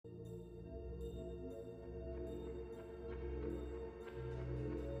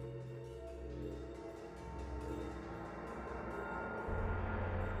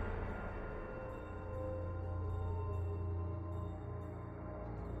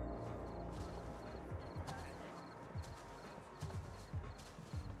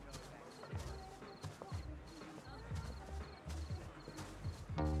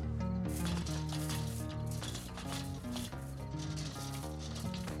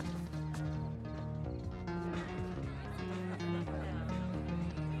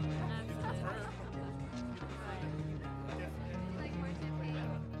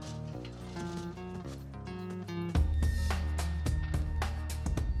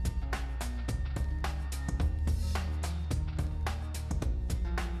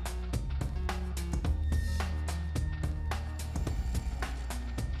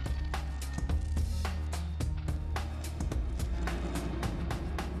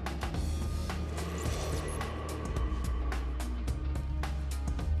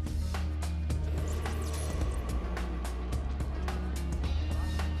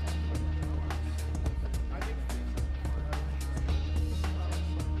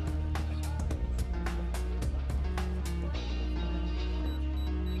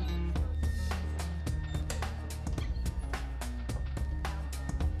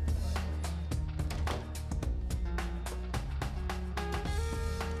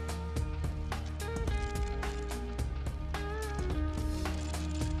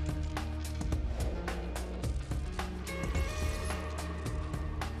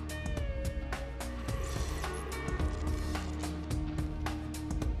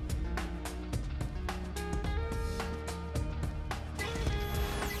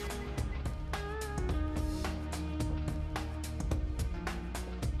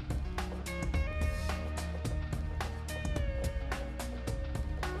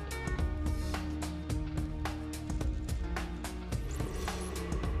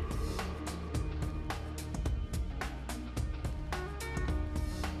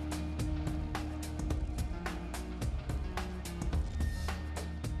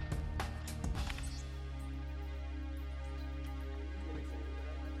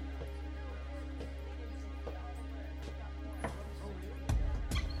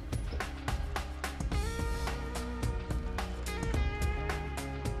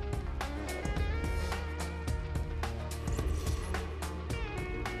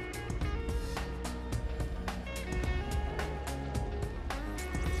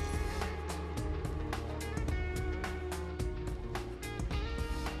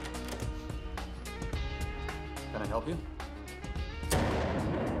Can I help you?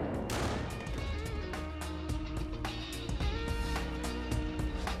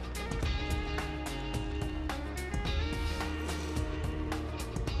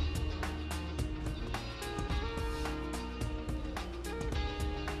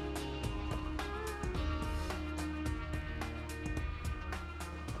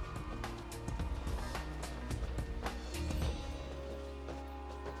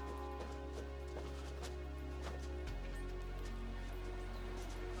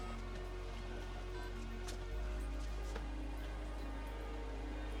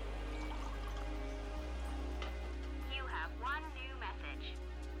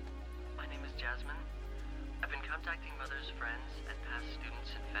 Contacting Mother's friends and past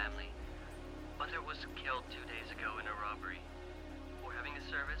students and family. Mother was killed 2 days ago in a robbery. We're having a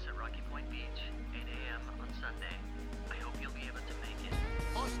service at Rocky Point Beach, 8 a.m. on Sunday. I hope you'll be able to make it.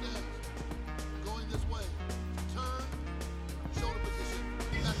 Austin, going this way. Turn, shoulder position.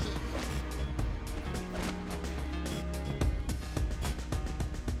 That's it.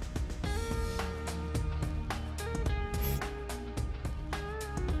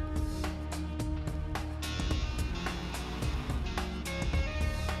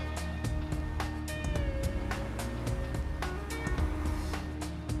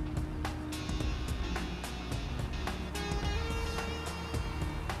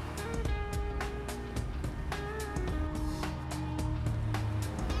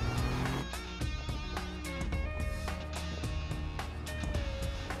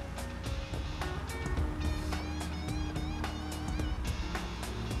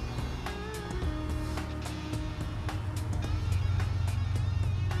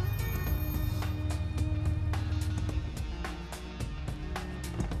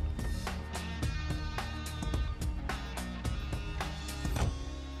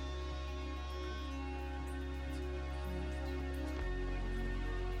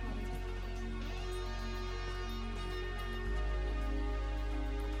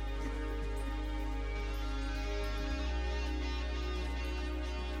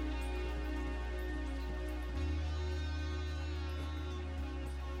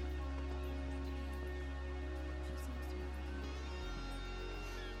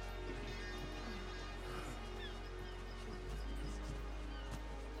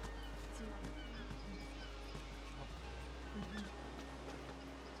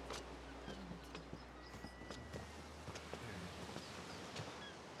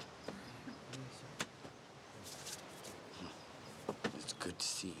 Good to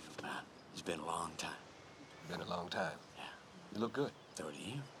see you, man. It's been a long time. Been a long time. Yeah. You look good. So do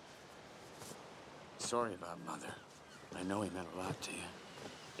you. Sorry about Mother. I know he meant a lot to you.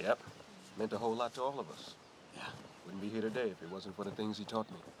 Yep. Meant a whole lot to all of us. Yeah. Wouldn't be here today if it wasn't for the things he taught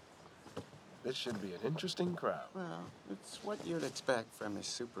me. This should be an interesting crowd. Well, it's what you'd expect from a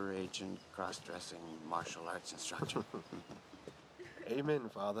super agent, cross-dressing martial arts instructor. Amen,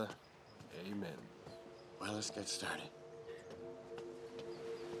 Father. Amen. Well, let's get started.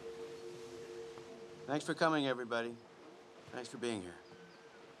 Thanks for coming, everybody. Thanks for being here.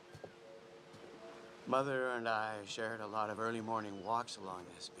 Mother and I shared a lot of early morning walks along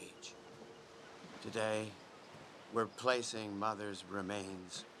this beach. Today, we're placing Mother's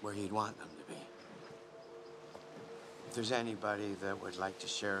remains where he'd want them to be. If there's anybody that would like to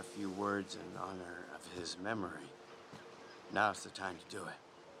share a few words in honor of his memory, now's the time to do it.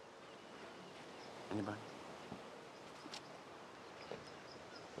 Anybody?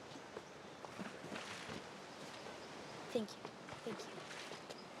 Thank you. Thank you.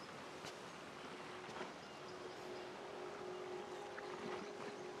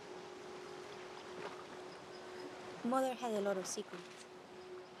 Mother had a lot of secrets.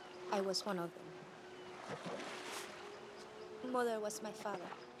 I was one of them. Mother was my father.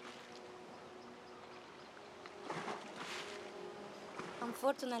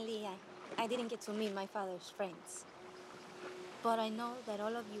 Unfortunately, I didn't get to meet my father's friends. But I know that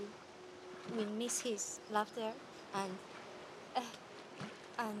all of you will miss his laughter and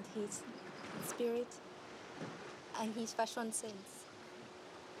his spirit and his fashion sense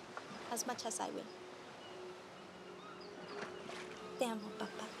as much as I will. Te amo,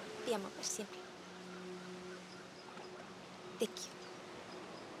 papá. Te amo por siempre. Thank you.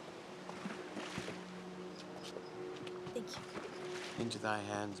 Thank you. Into thy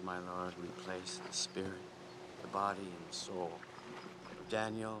hands, my Lord, we place the spirit, the body, and the soul of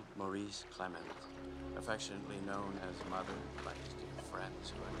Daniel Maurice Clement, affectionately known as Mother by his dear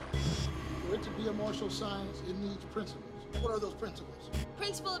friends who are dead. For it to be a martial science, it needs principles. What are those principles?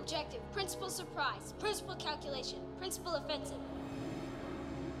 Principal objective, principal surprise, principal calculation, principal offensive.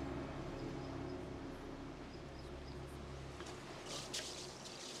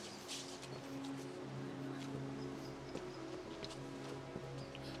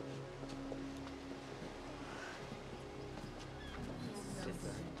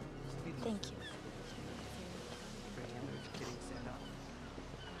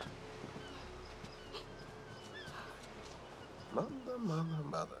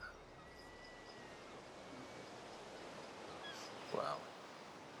 Mother. Wow.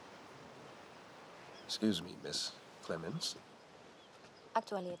 Excuse me, Miss Clemens.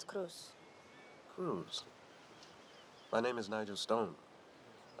 Actually, it's Cruz. Cruz. My name is Nigel Stone.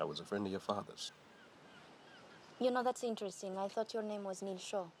 I was a friend of your father's. You know, that's interesting. I thought your name was Neil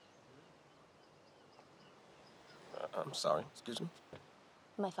Shaw. I'm sorry, excuse me?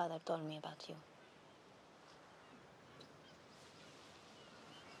 My father told me about you.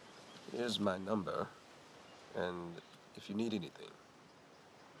 Here's my number, and if you need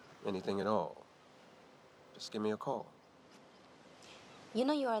anything at all, just give me a call. You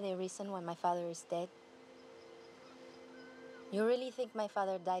know you are the reason why my father is dead? You really think my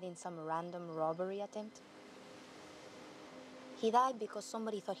father died in some random robbery attempt? He died because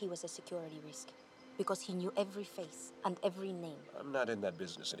somebody thought he was a security risk. Because he knew every face and every name. I'm not in that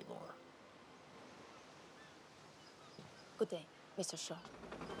business anymore. Good day, Mr. Shaw.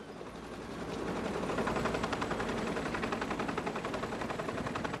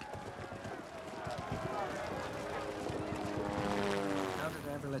 How did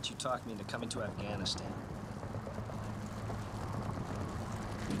I ever let you talk me into coming to Afghanistan?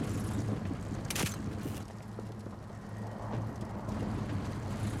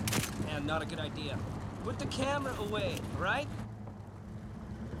 Man, not a good idea. Put the camera away, right?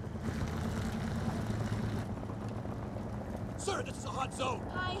 Sir, this is a hot zone.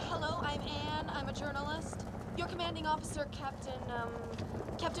 Hi, hello, I'm Anne. I'm a journalist. Your commanding officer,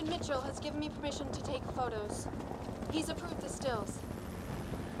 Captain Mitchell, has given me permission to take photos. He's approved the stills.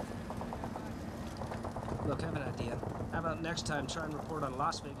 Look, I have an idea. How about next time try and report on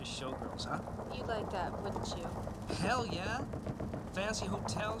Las Vegas showgirls, huh? You'd like that, wouldn't you? Hell yeah! Fancy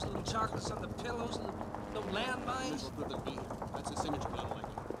hotels, little chocolates on the pillows, no landmines. We'll put B here. That's his signature, but I don't like it.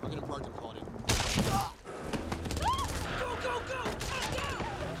 We're gonna park and call it in. Go, go, go! Head down!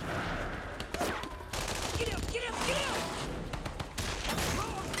 Get out, get out, get out!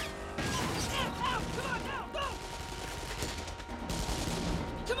 Snap out! Come on, now, go!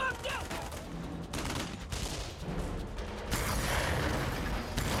 Come on, now!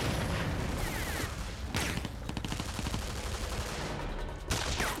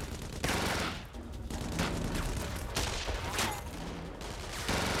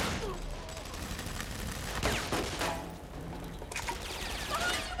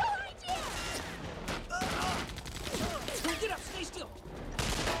 Get up, stay still!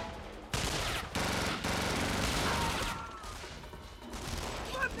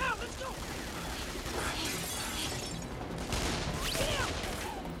 Come on, now, let's go! Get out!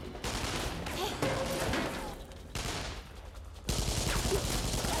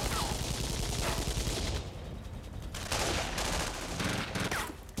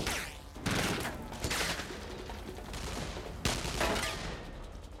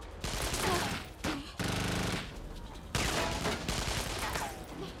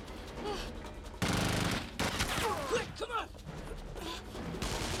 Quick, come on!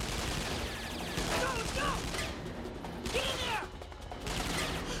 Go, let's go! Get in there!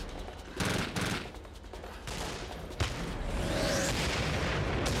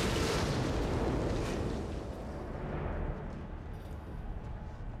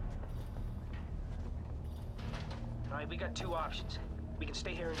 All right, we got two options. We can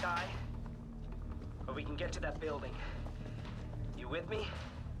stay here and die, or we can get to that building. You with me?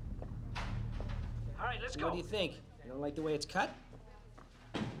 All right, let's go. What do you think? You don't like the way it's cut?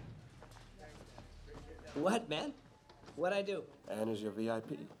 What, man? What'd I do? Anne is your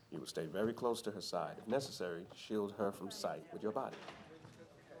VIP. You will stay very close to her side. If necessary, shield her from sight with your body.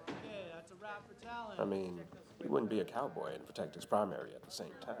 Okay, that's a wrap for talent. I mean, you wouldn't be a cowboy and protect his primary at the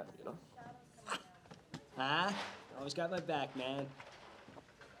same time, you know? Huh? Always got my back, man.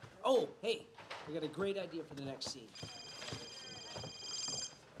 Oh, hey, I got a great idea for the next scene.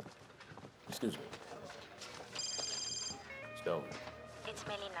 Excuse me. Stone. It's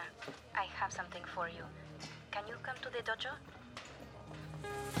Melina. I have something for you. Can you come to the dojo?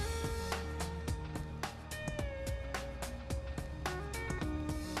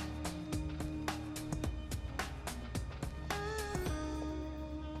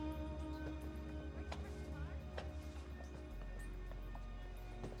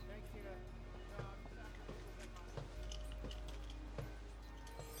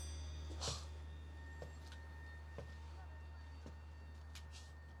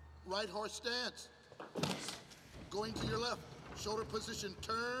 Right horse stance. Going to your left. Shoulder position,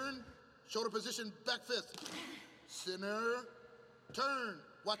 turn. Shoulder position, back fist. Center, turn.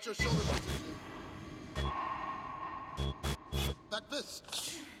 Watch your shoulder position. Back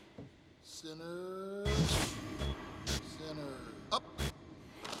fist. Center, center. Up.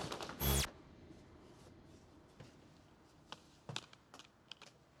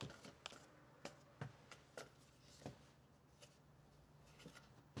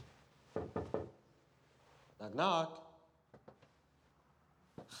 Knock, knock.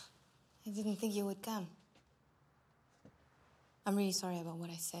 I didn't think you would come. I'm really sorry about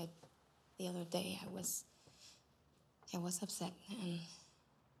what I said the other day. I was upset, and...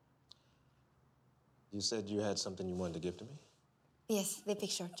 You said you had something you wanted to give to me? Yes, the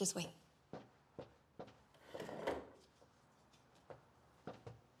picture. Just wait.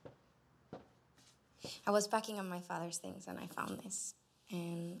 I was packing up my father's things, and I found this.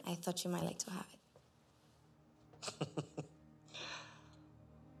 And I thought you might like to have it.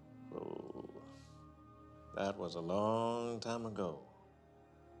 Oh, that was a long time ago.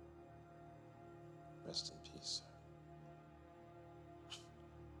 Rest in peace, sir.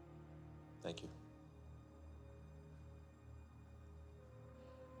 Thank you.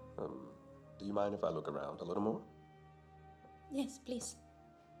 Do you mind if I look around a little more? Yes, please.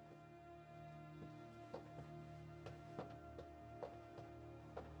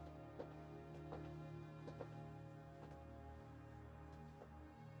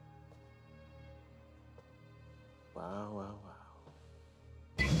 Wow, wow,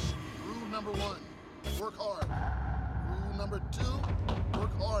 wow. Rule number 1, work hard. Rule number 2,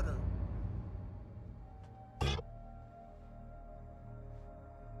 work harder.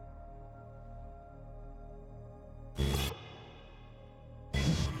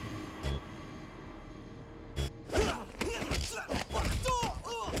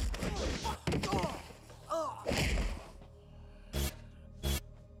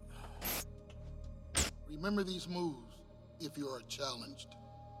 Remember these moves if you are challenged.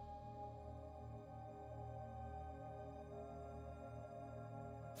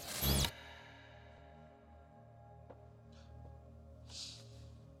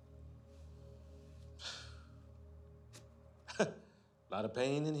 A lot of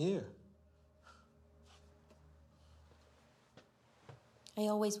pain in here. I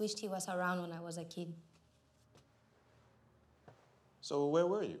always wished he was around when I was a kid. So where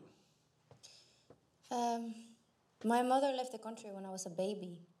were you? My mother left the country when I was a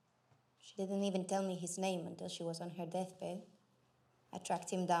baby. She didn't even tell me his name until she was on her deathbed. I tracked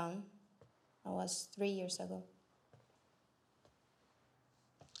him down. That was 3 years ago.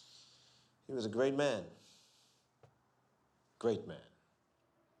 He was a great man. Great man.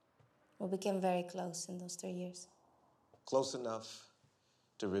 We became very close in those 3 years. Close enough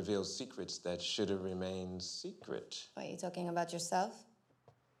to reveal secrets that should have remained secret. Are you talking about yourself?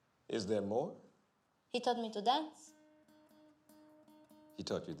 Is there more? He taught me to dance. He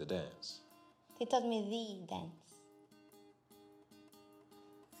taught you the dance. He taught me the dance.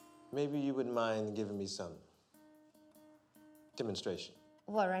 Maybe you wouldn't mind giving me some demonstration.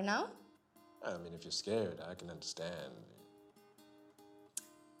 What, right now? I mean, if you're scared, I can understand.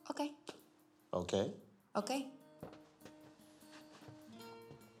 Okay. Okay? Okay.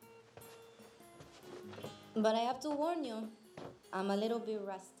 But I have to warn you, I'm a little bit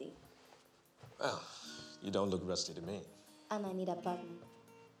rusty. Well, you don't look rusty to me. And I need a partner.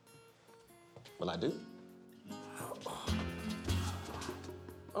 Well, I do.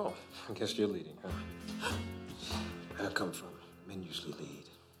 Oh, I guess you're leading, huh? Where I come from, men usually lead.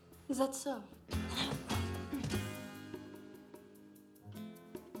 Is that so?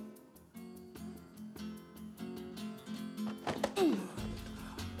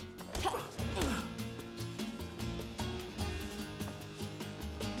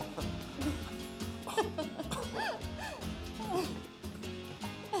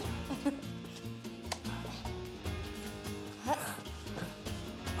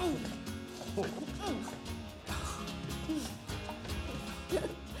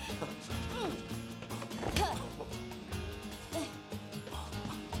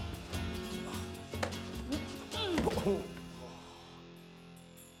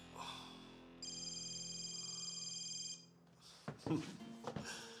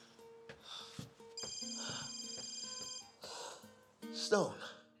 Stone.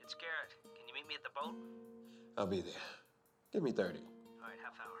 It's Garrett. Can you meet me at the boat? I'll be there. Give me 30. All right,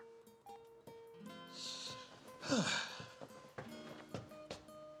 half hour.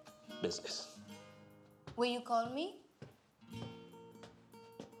 Business. Will you call me?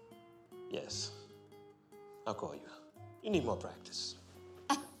 Yes. I'll call you. You need more practice.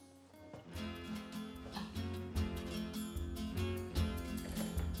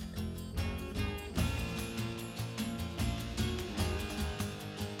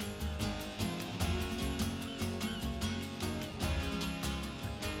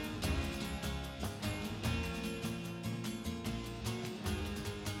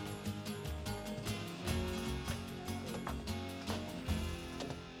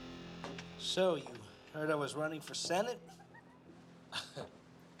 So, you heard I was running for Senate?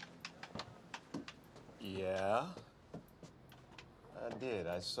 Yeah. Yeah? I did.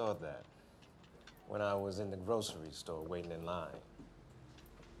 I saw that. When I was in the grocery store waiting in line.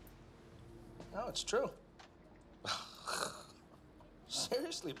 No, it's true.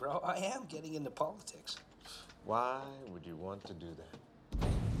 Seriously, bro, I am getting into politics. Why would you want to do that?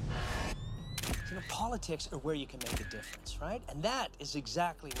 You know, politics are where you can make a difference, right? And that is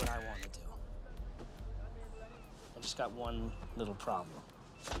exactly what I want to do. I just got one little problem.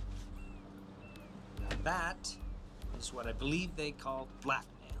 Now that is what I believe they call blackmail.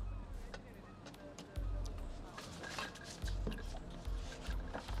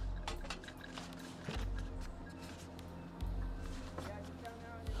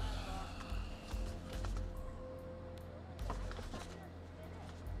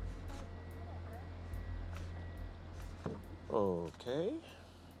 Okay.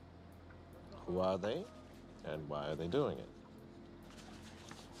 Who are they? And why are they doing it?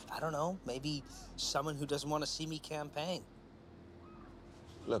 I don't know, maybe someone who doesn't want to see me campaign.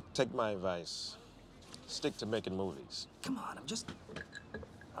 Look, take my advice. Stick to making movies. Come on,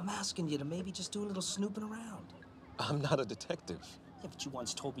 I'm asking you to maybe just do a little snooping around. I'm not a detective. Yeah, but you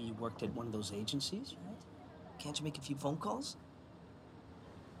once told me you worked at one of those agencies, right? Can't you make a few phone calls?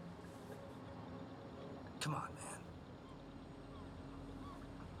 Come on, man.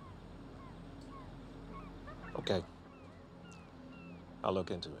 Okay. I'll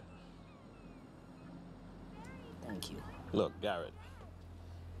look into it. Thank you. Look, Garrett,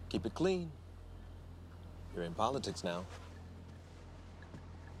 keep it clean. You're in politics now.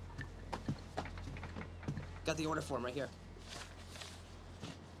 Got the order form right here.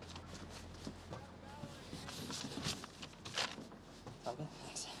 Okay,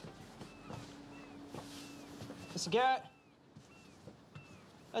 thanks. Mr. Garrett,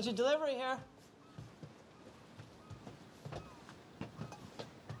 that's your delivery here.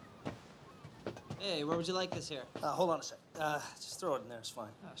 Hey, where would you like this here? Hold on a sec. Just throw it in there, it's fine.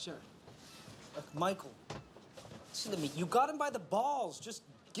 Oh, sure. Look, Michael, listen to me. You got him by the balls. Just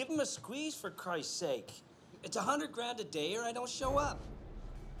give him a squeeze, for Christ's sake. It's $100 grand a day or I don't show up.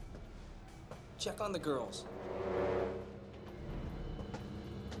 Check on the girls.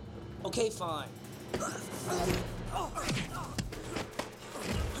 Okay, fine.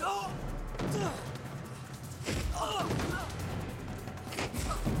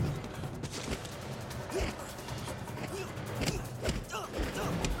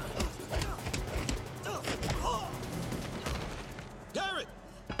 Garrett!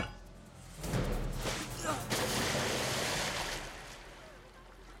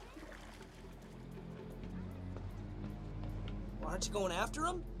 Well, aren't you going after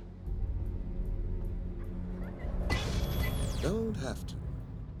him? Don't have to.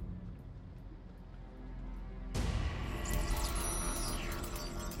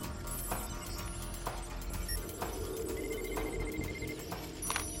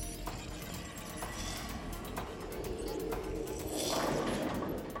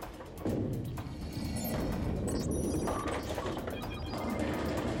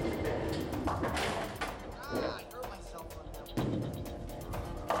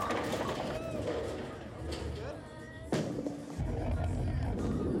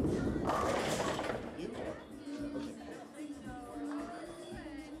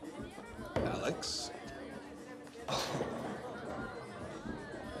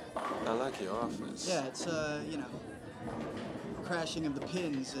 I like your office. Yeah, it's, you know, crashing of the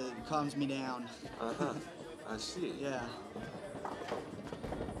pins, calms me down. Uh-huh. I see. Yeah.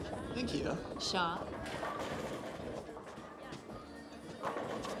 Thank you. Shaw.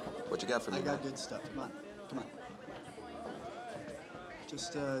 What you got for me? I got good stuff. Come on. Come on.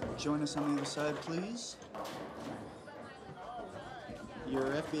 Just, join us on the other side, please. Your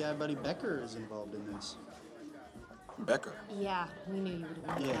FBI buddy Becker is involved in this. Becker? Yeah, we knew you would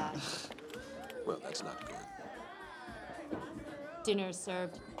want Yeah. that. Well, that's not good. Dinner is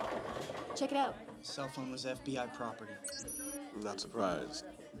served. Check it out. Cell phone was FBI property. I'm not surprised.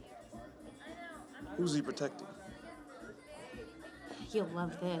 Who's he protecting? You'll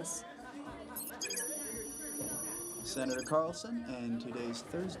love this. Senator Carlson, and today's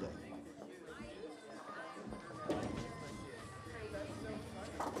Thursday.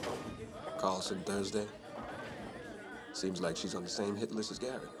 Carlson Thursday? Seems like she's on the same hit list as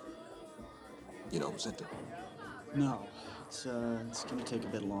Gary. You know who sent her? No, it's gonna take a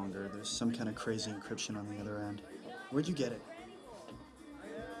bit longer. There's some kind of crazy encryption on the other end. Where'd you get it?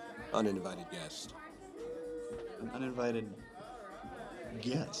 Uninvited guest. An uninvited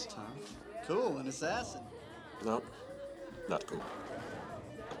guest, huh? Cool, an assassin. Nope, not cool.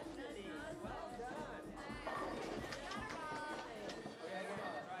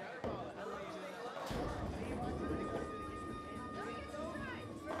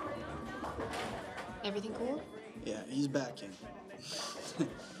 Everything cool? Yeah, he's back in.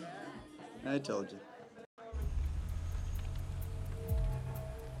 I told you.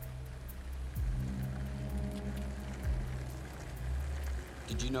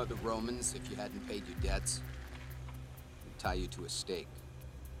 Did you know the Romans, if you hadn't paid your debts, would tie you to a stake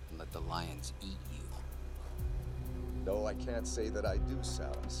and let the lions eat you? No, I can't say that I do,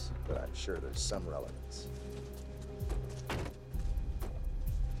 Salas, but I'm sure there's some relevance.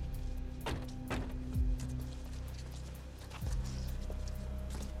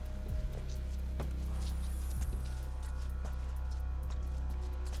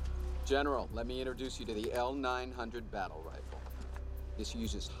 General, let me introduce you to the L900 battle rifle. This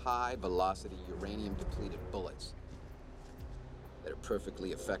uses high-velocity, uranium-depleted bullets that are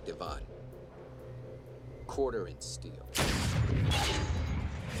perfectly effective on quarter-inch steel.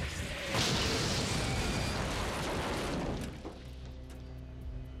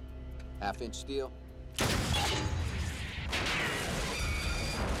 Half-inch steel.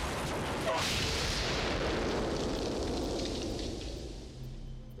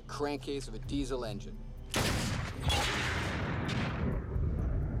 The crankcase of a diesel engine.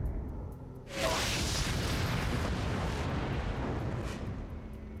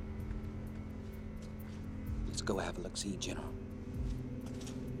 Let's go have a look-see, General.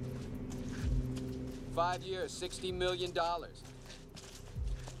 5 years, $60 million.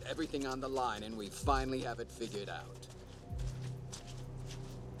 Everything on the line, and we finally have it figured out.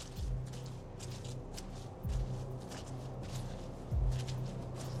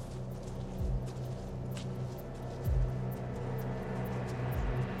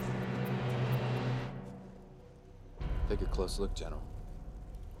 Take a close look, General.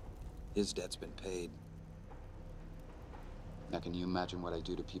 His debt's been paid. Now, can you imagine what I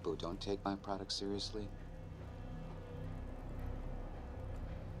do to people who don't take my product seriously?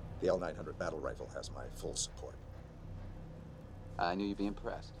 The L900 battle rifle has my full support. I knew you'd be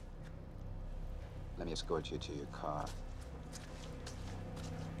impressed. Let me escort you to your car.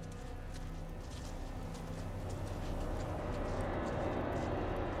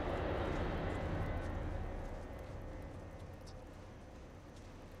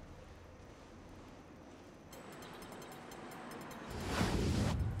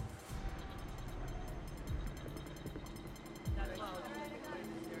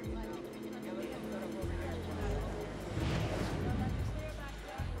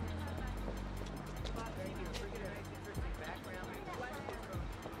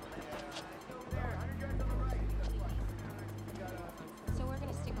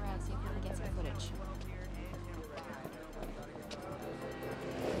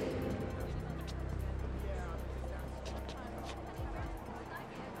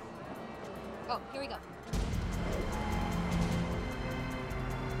 Oh, here we go.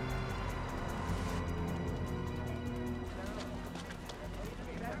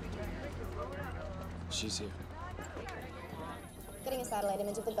 She's here. Getting a satellite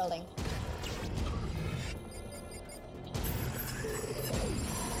image of the building.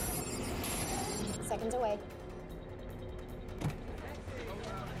 Seconds away.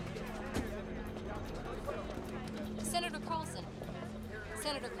 Senator Carlson.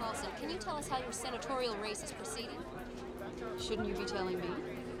 Senator Carlson, can you tell us how your senatorial race is proceeding? Shouldn't you be telling me?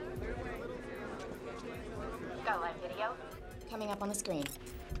 Got a live video? Coming up on the screen.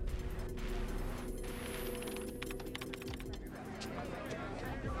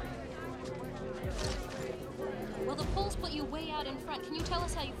 Well, the polls put you way out in front. Can you tell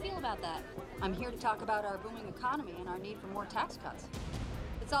us how you feel about that? I'm here to talk about our booming economy and our need for more tax cuts.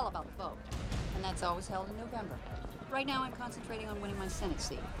 It's all about the vote, and that's always held in November. Right now, I'm concentrating on winning my Senate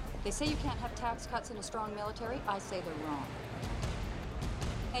seat. They say you can't have tax cuts in a strong military. I say they're wrong.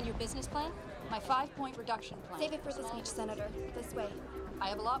 And your business plan? My 5-point reduction plan. Save it for the speech, Senator. This way. I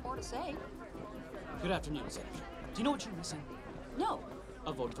have a lot more to say. Good afternoon, Senator. Do you know what you're missing? No.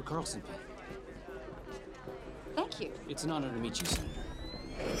 A vote for Carlson pay. Thank you. It's an honor to meet you, Senator.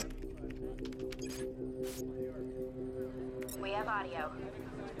 We have audio.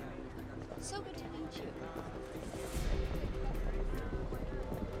 So good to meet you.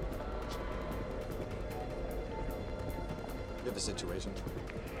 We have a situation.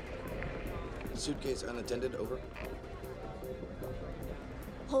 Suitcase unattended, over.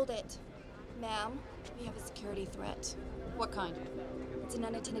 Hold it. Ma'am, we have a security threat. What kind? It's an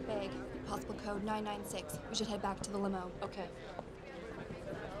unattended bag. Possible code 996. We should head back to the limo. Okay.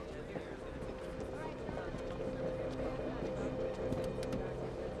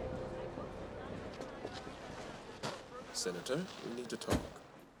 Senator, we need to talk.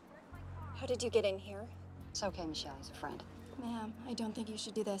 How did you get in here? It's okay, Michelle. He's a friend. Ma'am, I don't think you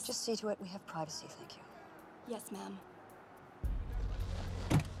should do this. Just see to it we have privacy, thank you. Yes, ma'am.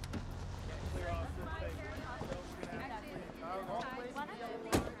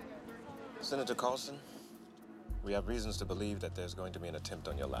 Senator Carlson, we have reasons to believe that there's going to be an attempt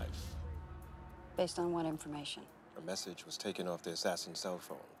on your life. Based on what information? A message was taken off the assassin's cell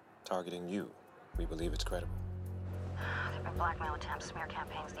phone, targeting you. We believe it's credible. There've been blackmail attempts, smear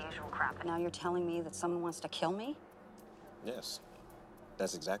campaigns, the usual crap. And now you're telling me that someone wants to kill me? Yes,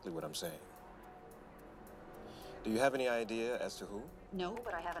 that's exactly what I'm saying. Do you have any idea as to who? No,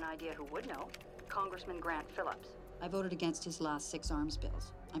 but I have an idea who would know. Congressman Grant Phillips. I voted against his last 6 arms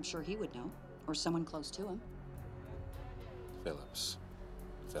bills. I'm sure he would know, or someone close to him. Phillips.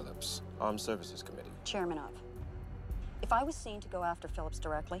 Armed Services Committee. Chairman of. If I was seen to go after Phillips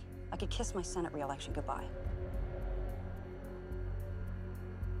directly, I could kiss my Senate re-election goodbye.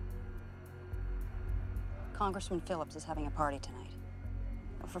 Congressman Phillips is having a party tonight.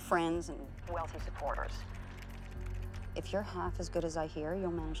 For friends and wealthy supporters. If you're half as good as I hear,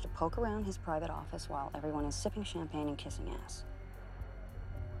 you'll manage to poke around his private office while everyone is sipping champagne and kissing ass.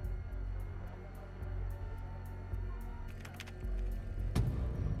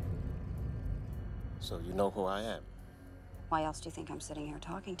 So you know who I am? Why else do you think I'm sitting here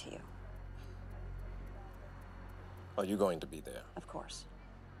talking to you? Are you going to be there? Of course.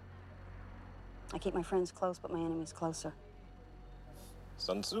 I keep my friends close, but my enemies closer.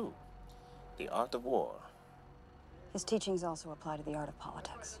 Sun Tzu, The Art of War. His teachings also apply to the art of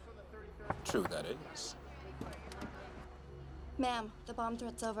politics. True, that is. Ma'am, the bomb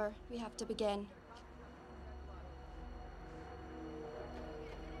threat's over. We have to begin.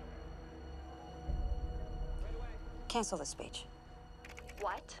 Cancel the speech.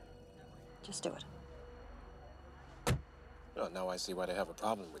 What? Just do it. Well, now I see why they have a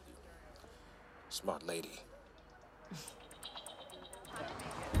problem with you. Smart lady.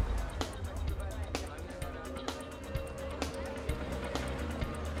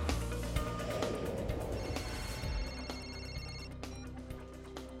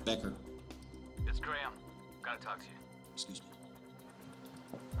 Becker. It's Graham. Gotta talk to you. Excuse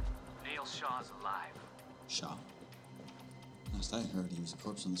me. Neil Shaw's alive. Shaw? Last I heard, he was a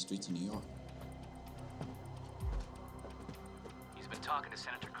corpse on the streets of New York. He's been talking to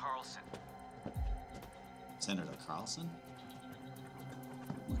Senator Carlson. Senator Carlson?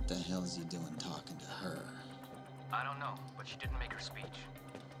 What the hell is he doing talking to her? I don't know, but she didn't make her speech.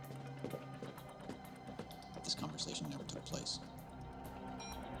 This conversation never took place.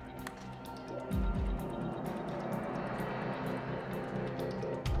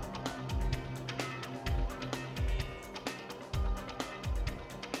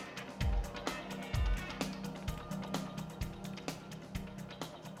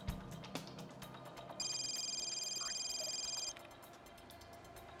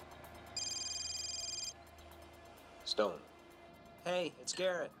 Stone. Hey, it's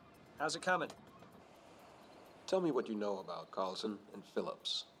Garrett. How's it coming? Tell me what you know about Carlson and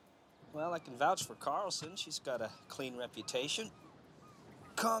Phillips. Well, I can vouch for Carlson. She's got a clean reputation.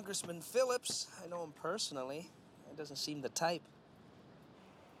 Congressman Phillips, I know him personally. He doesn't seem the type.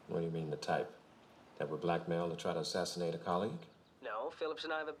 What do you mean, the type? That would blackmail to try to assassinate a colleague? No, Phillips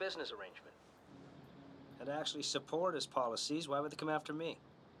and I have a business arrangement. I'd actually support his policies. Why would they come after me?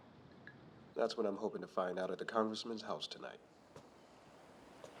 That's what I'm hoping to find out at the congressman's house tonight.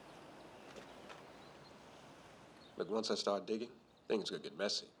 Look, once I start digging, things could get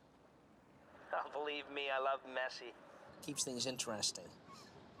messy. Oh, believe me, I love messy. Keeps things interesting.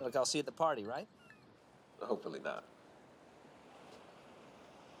 Look, I'll see you at the party, right? Hopefully not.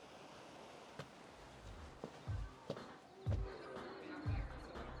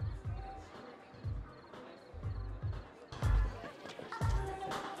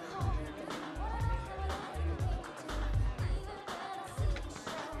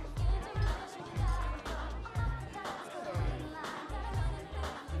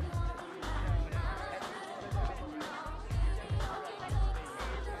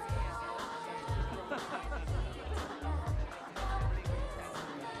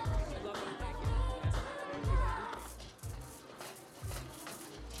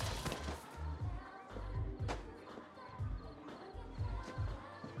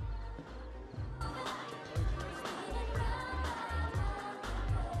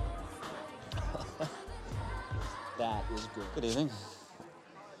 That is good. Good evening.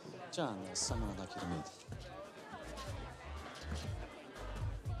 John, there's someone I'd like you to meet.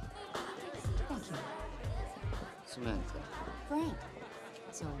 Thank you. Samantha. Grant.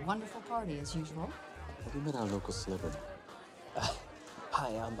 It's a wonderful party, as usual. Have you met our local celebrity? Hi,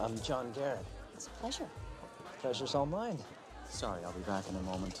 I'm John Garrett. It's a pleasure. Pleasure's all mine. Sorry, I'll be back in a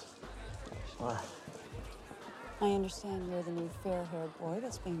moment. Sure. I understand you're the new fair-haired boy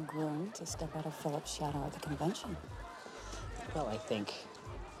that's being groomed to step out of Phillips' shadow at the convention. Well, I think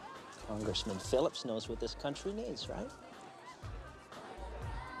Congressman Phillips knows what this country needs, right?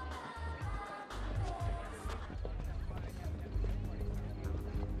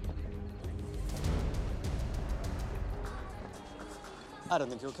 I don't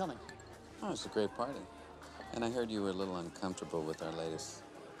think you were coming. Oh, it's a great party. And I heard you were a little uncomfortable with our latest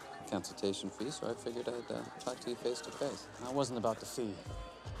consultation fee, so I figured I'd talk to you face to face. It wasn't about the fee.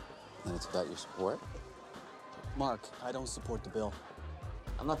 And it's about your support? Mark, I don't support the bill.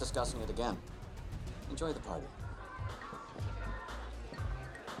 I'm not discussing it again. Enjoy the party.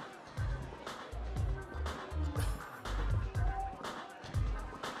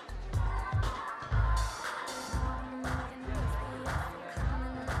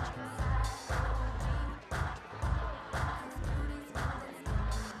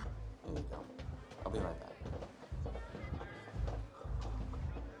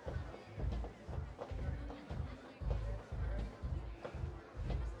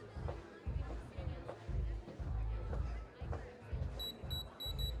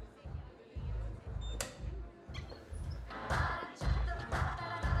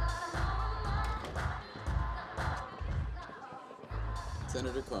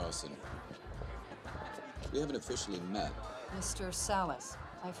 Senator Carlson, we haven't officially met. Mr. Salas,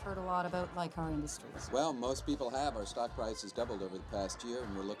 I've heard a lot about Leicar Industries. Well, most people have. Our stock price has doubled over the past year,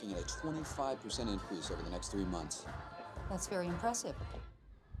 and we're looking at a 25% increase over the next 3 months. That's very impressive.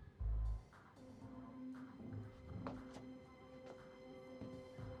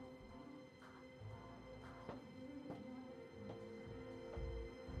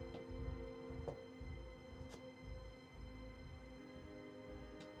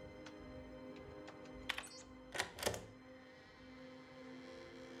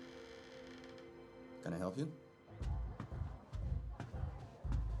 Can I help you?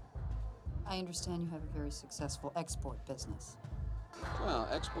 I understand you have a very successful export business. Well,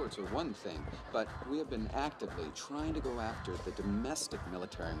 exports are one thing, but we have been actively trying to go after the domestic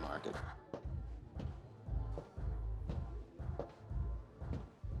military market.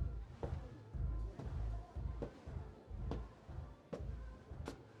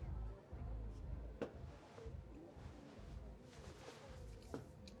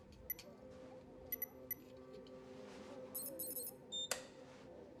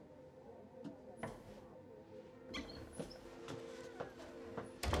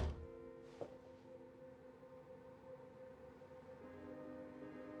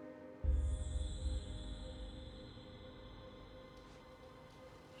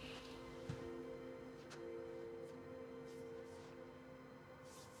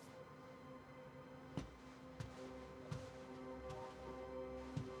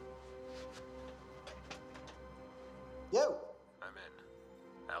 Yo! I'm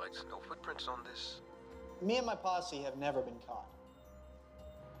in. Alex, no footprints on this? Me and my posse have never been caught.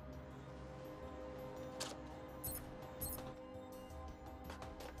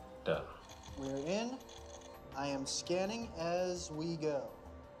 Done. We're in. I am scanning as we go.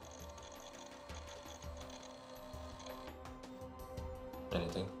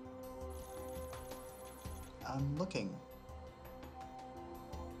 Anything? I'm looking.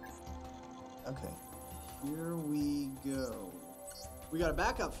 Okay. Here we go. We got a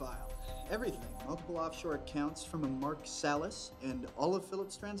backup file. Everything. Multiple offshore accounts from a Mark Salas and all of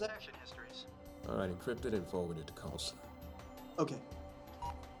Phillips' transaction histories. All right, encrypted and forwarded to Carlson. Okay.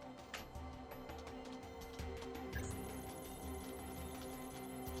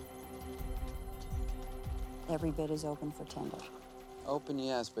 Every bid is open for tender. Open,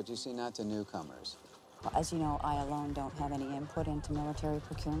 yes, but you see, not to newcomers. Well, as you know, I alone don't have any input into military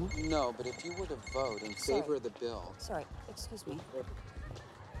procurement. No, but if you were to vote in favor of the bill... Sorry, excuse me.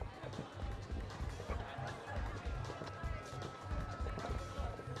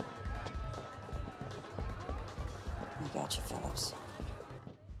 I got you, Phillips.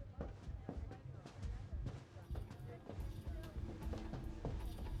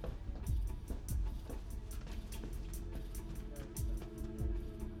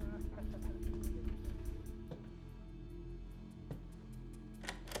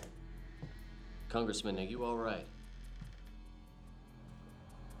 Congressman, are you all right?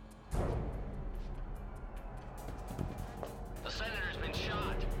 The senator's been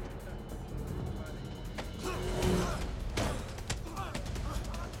shot.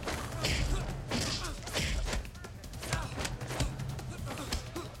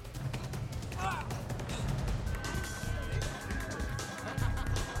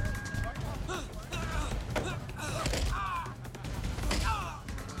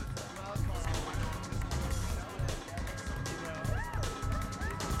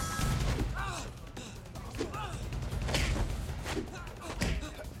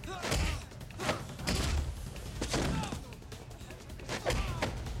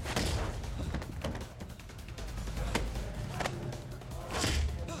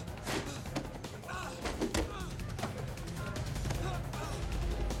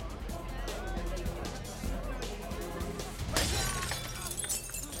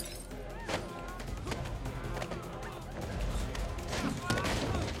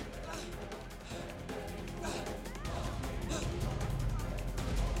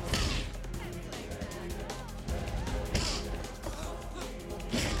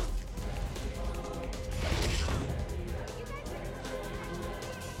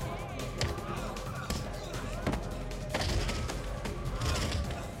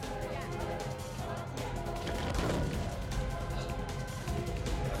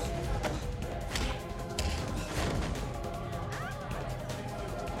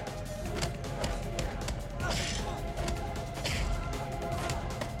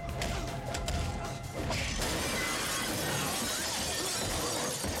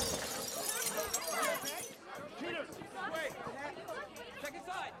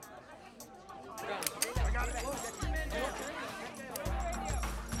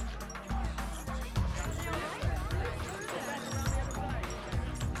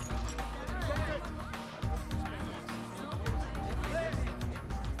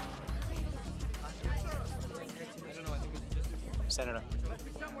 Senator.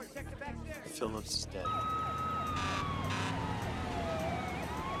 Phillips is dead.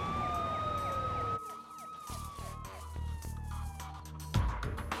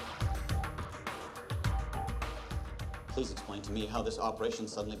 Please explain to me how this operation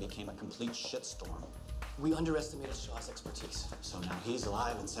suddenly became a complete shitstorm. We underestimated Shaw's expertise. So now he's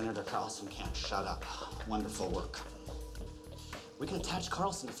alive and Senator Carlson can't shut up. Wonderful work. We can attach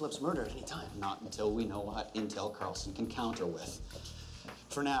Carlson to Phillips' murder at any time. Not until we know what intel Carlson can counter with.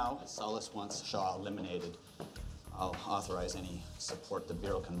 For now, Salas wants Shaw eliminated. I'll authorize any support the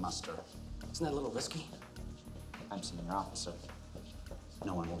Bureau can muster. Isn't that a little risky? I'm senior officer.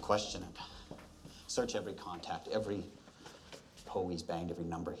 No one will question it. Search every contact, every hoe he's banged, every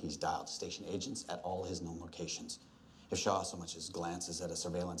number he's dialed. Station agents at all his known locations. If Shaw so much as glances at a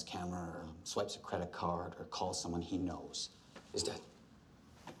surveillance camera or swipes a credit card or calls someone he knows, is dead.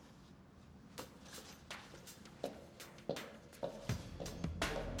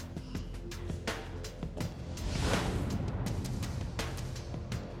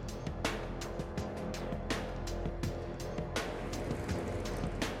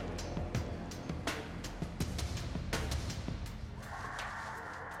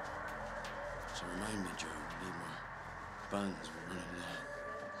 So remind me, Joe, we need more buns. We're running low.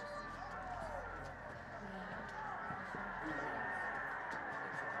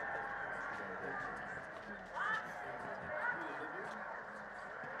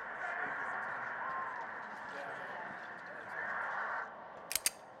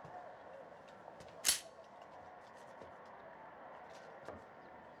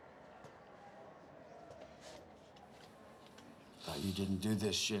 Thought you didn't do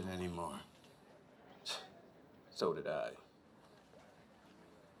this shit anymore. So did I.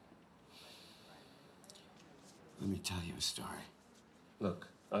 Let me tell you a story. Look,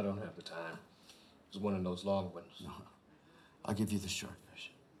 I don't have the time. It was one of those long ones. No, I'll give you the short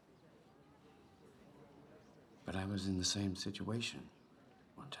version. But I was in the same situation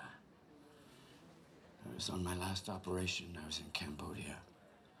one time. I was on my last operation. I was in Cambodia.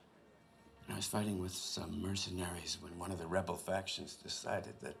 And I was fighting with some mercenaries when one of the rebel factions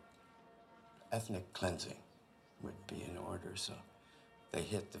decided that ethnic cleansing would be in order, so they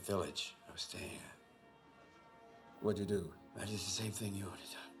hit the village I was staying at. What'd you do? I did the same thing you would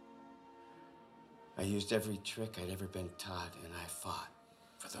have done. I used every trick I'd ever been taught, and I fought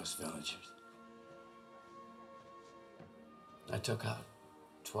for those villagers. I took out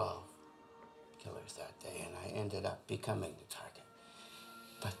 12 killers that day, and I ended up becoming the target.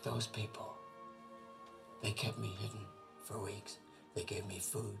 But those people, they kept me hidden for weeks. They gave me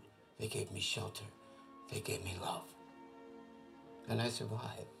food, they gave me shelter, they gave me love. And I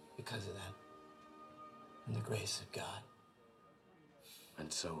survived because of them. And the grace of God.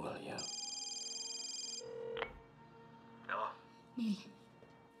 And so will you. Hello? Neil,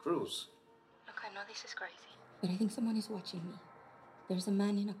 Cruz. look, I know this is crazy, but I think someone is watching me. There's a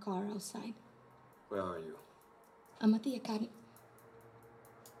man in a car outside. Where are you? I'm at the academy.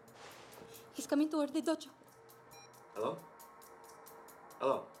 He's coming toward the dojo. Hello?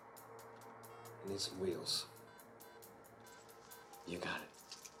 Hello? I need some wheels. You got it.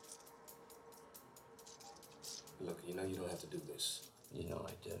 Look, you know you don't have to do this. You know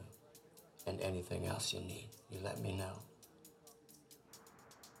I do. And anything else you need, you let me know.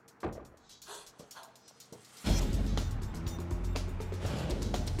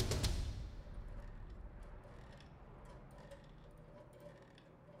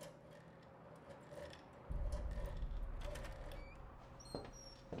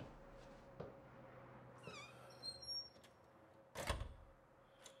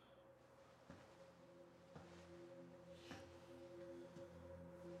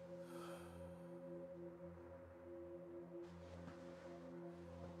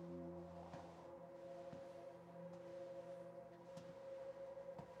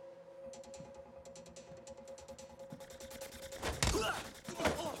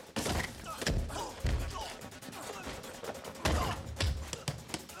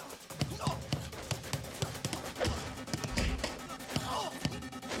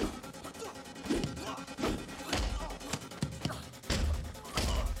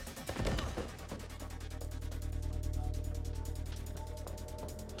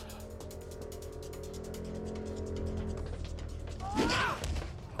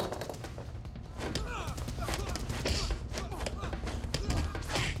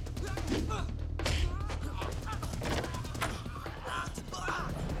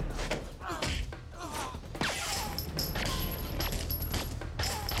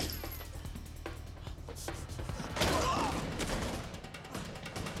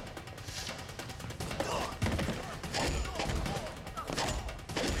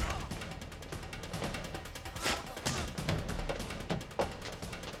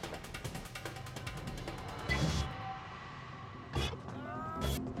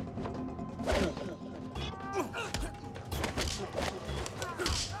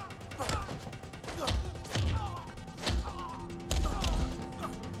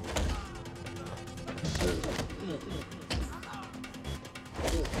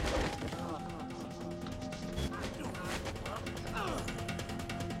 We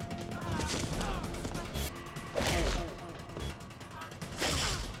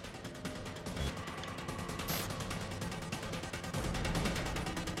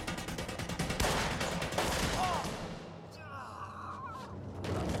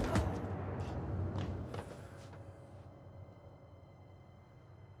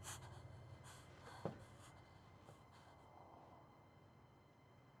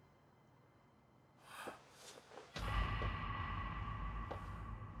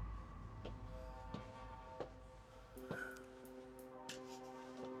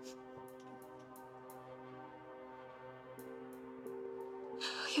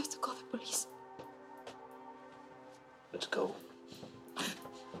have to call the police. Let's go.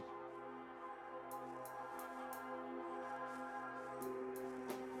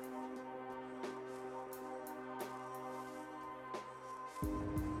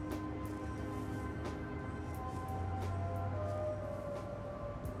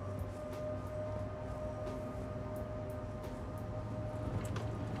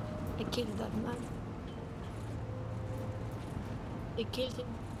 I killed that man. I killed him.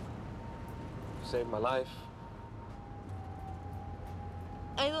 You saved my life.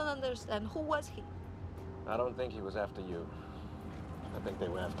 I don't understand. Who was he? I don't think he was after you. I think they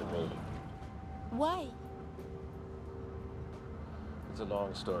were after me. Why? It's a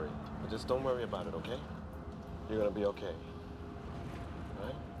long story, but just don't worry about it, okay? You're gonna be okay. All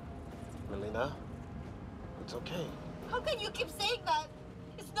right? Melina, it's okay. How can you keep saying that?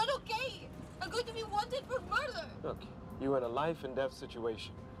 It's not okay. I'm going to be wanted for murder. Look, you were in a life and death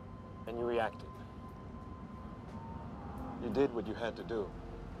situation, and you reacted. You did what you had to do.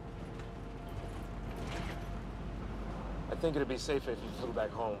 I think it'd be safer if you flew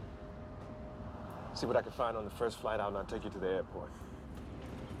back home. See what I can find on the first flight out, and I'll take you to the airport.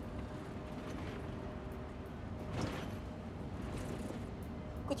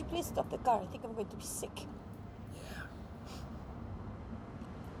 Could you please stop the car? I think I'm going to be sick.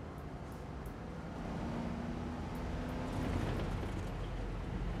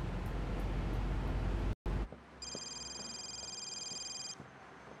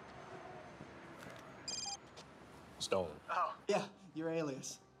 Stone. Oh. Yeah, your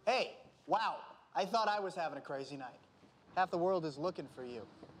alias. Hey, wow. I thought I was having a crazy night. Half the world is looking for you.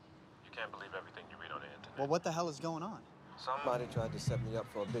 You can't believe everything you read on the internet. Well, what the hell is going on? Somebody tried to set me up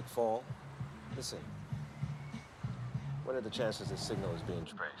for a big fall. Listen, what are the chances this signal is being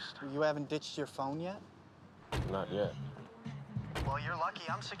traced? You haven't ditched your phone yet? Not yet. Well, you're lucky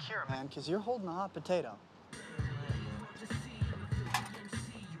I'm secure, man, because you're holding a hot potato.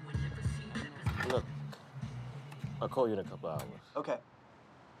 Look, I'll call you in a couple hours. Okay.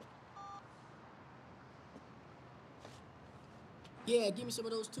 Yeah, give me some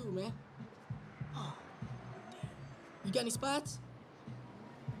of those too, man. Oh, you got any spots?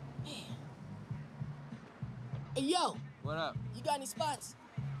 Man. Hey, yo. What up? You got any spots?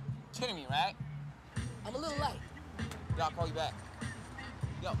 Kidding me, right? I'm a little light. Yo, I'll call you back.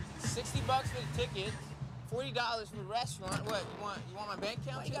 Yo, $60 for the tickets, $40 for the restaurant. What, you want my bank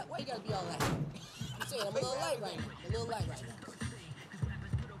account? Why you gotta be all that? I'm saying I'm a little light right now. A little light right now.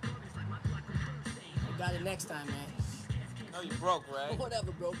 I got it next time, man. No, you broke, right?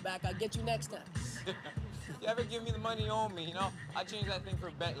 Whatever, bro. Back. I'll get you next time. You ever give me the money you owe me, you know? I'll change that thing for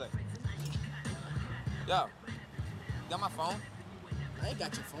a Bentley. Yo, you got my phone? I ain't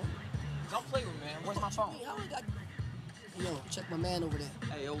got your phone. Don't play with me, man. Where's my phone? How I got... Yo, check my man over there.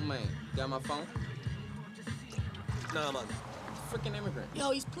 Hey, old man, you got my phone? Nah, man. Freaking immigrant.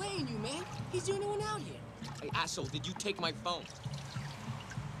 Yo, he's playing you, man. He's the only one out here. Hey, asshole, did you take my phone?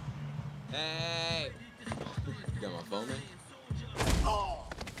 Hey. You got my phone, man? Oh!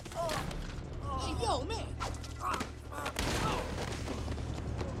 Hey, yo, man.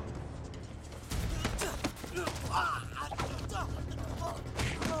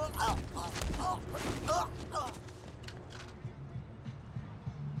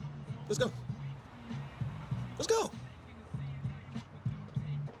 Let's go. Let's go.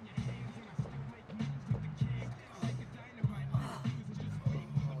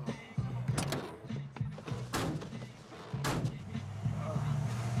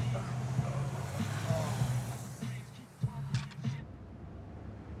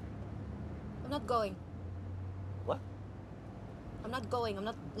 I'm not going. What? I'm not going. I'm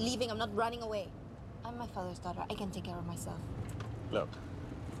not leaving. I'm not running away. I'm my father's daughter. I can take care of myself. Look,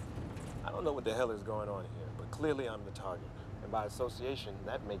 I don't know what the hell is going on here, but clearly I'm the target. And by association,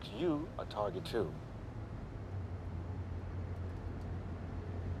 that makes you a target too.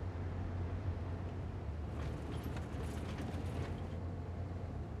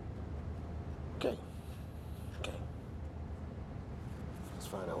 Okay. Okay. Let's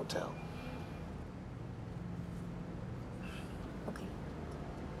find a hotel. Okay.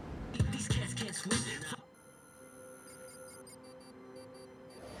 These cats can't swim.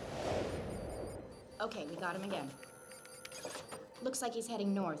 Okay, we got him again. Looks like he's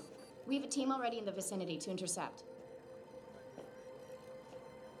heading north. We have a team already in the vicinity to intercept.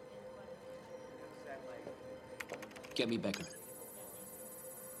 Get me Becker.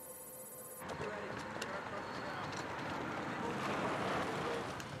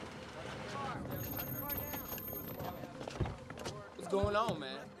 What's going on,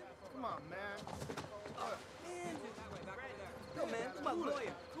 man? Come on, man. Yo, man, come on,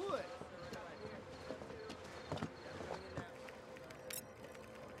 lawyer. Good.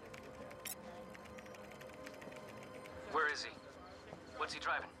 Where is he? What's he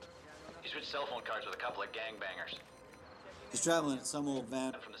driving? He switched cell phone cards with a couple of gangbangers. He's traveling in some old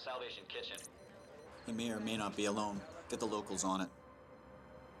van. From the Salvation Kitchen. He may or may not be alone. Get the locals on it.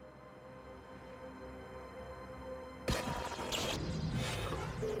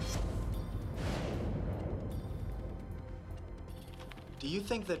 Do you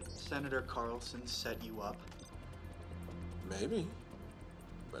think that Senator Carlson set you up? Maybe,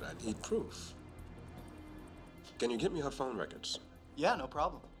 but I need proof. Can you get me her phone records? Yeah, no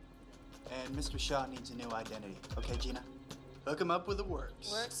problem. And Mr. Shaw needs a new identity. Okay, Gina? Hook him up with the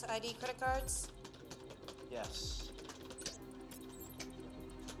works. Works, ID, credit cards? Yes.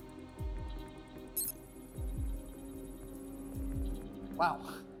 Wow.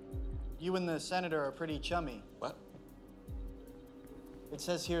 You and the senator are pretty chummy. What? It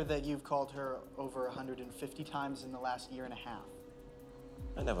says here that you've called her over 150 times in the last year and a half.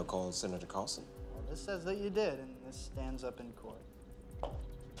 I never called Senator Carlson. Well, this says that you did, and this stands up in court.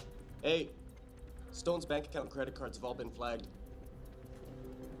 Hey, Stone's bank account and credit cards have all been flagged.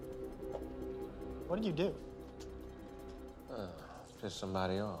 What did you do? Piss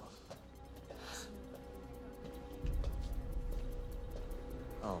somebody off.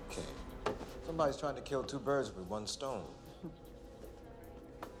 Okay. Somebody's trying to kill two birds with one stone.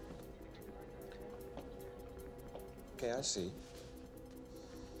 Okay, I see.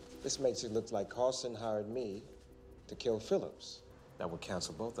 This makes it look like Carlson hired me to kill Phillips. That would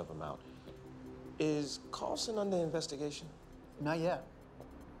cancel both of them out. Is Carlson under investigation? Not yet.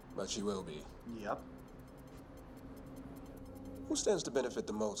 But she will be. Yep. Who stands to benefit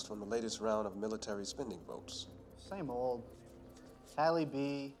the most from the latest round of military spending votes? Same old. Tally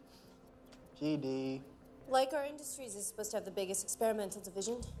B, GD. Like our industries is supposed to have the biggest experimental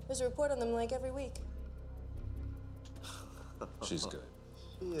division. There's a report on them like every week. She's good.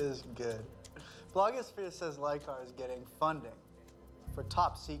 She is good. Blogosphere says Lycar is getting funding for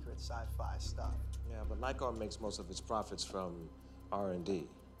top secret sci-fi stuff. Yeah, but Lycar makes most of its profits from R&D,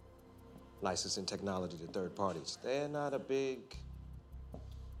 licensing technology to third parties. They're not a big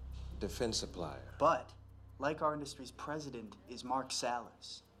defense supplier. But Lycar Industries' president is Mark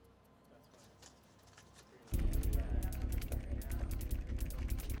Salas.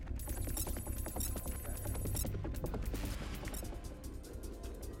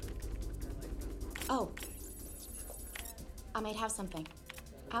 Oh, I might have something.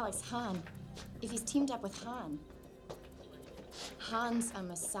 Alex, Han. If he's teamed up with Han. Han's a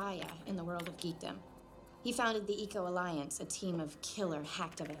messiah in the world of geekdom. He founded the Eco Alliance, a team of killer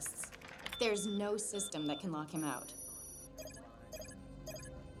hacktivists. There's no system that can lock him out.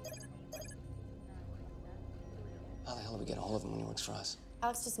 How the hell do we get a hold of him when he works for us?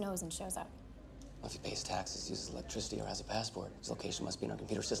 Alex just knows and shows up. Well, if he pays taxes, uses electricity, or has a passport, his location must be in our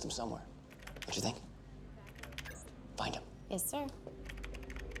computer system somewhere. What you think? Find him. Yes, sir.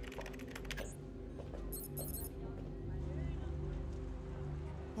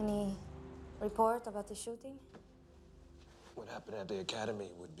 Any report about the shooting? What happened at the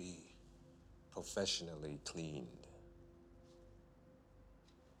academy would be professionally cleaned.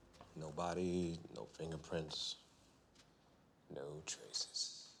 No body, no fingerprints, no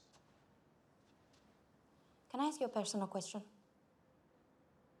traces. Can I ask you a personal question?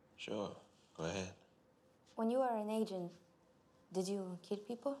 Sure, go ahead. When you were an agent, did you kill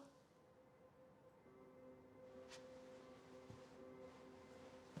people?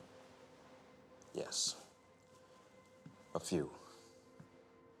 Yes. A few.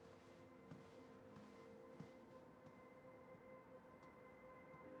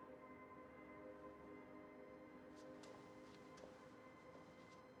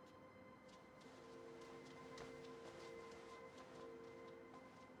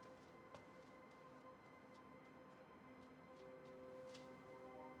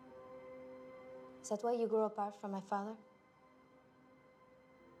 Is that why you grew apart from my father?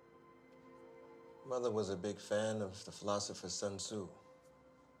 Mother was a big fan of the philosopher Sun Tzu.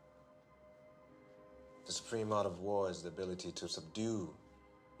 The supreme art of war is the ability to subdue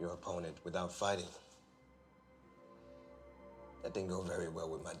your opponent without fighting. That didn't go very well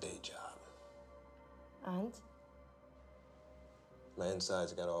with my day job. And? My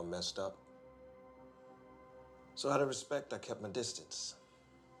insides got all messed up. So out of respect, I kept my distance.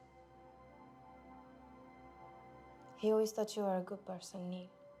 He always thought you were a good person, Neil.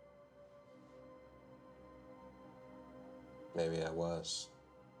 Maybe I was.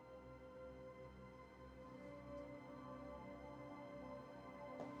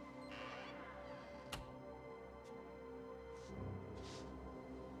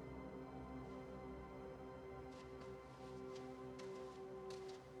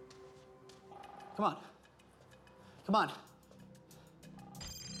 Come on. Come on.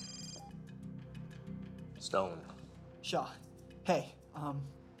 Stone. Shaw. Hey,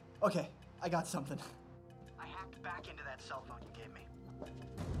 okay, I got something. I hacked back into that cell phone you gave me.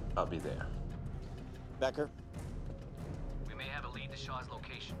 I'll be there. Becker? We may have a lead to Shaw's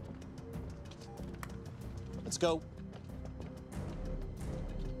location. Let's go.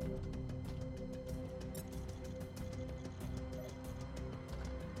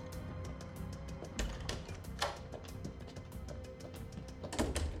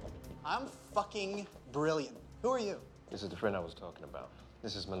 I'm fucking brilliant. Who are you? This is the friend I was talking about.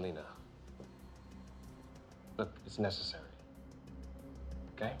 This is Melina. Look, it's necessary.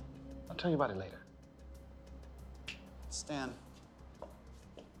 Okay? I'll tell you about it later. Stan.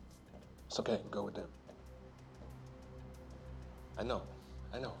 It's okay, go with them. I know,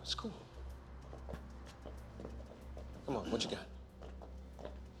 it's cool. Come on, what you got?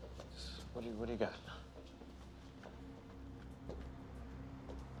 What do you got?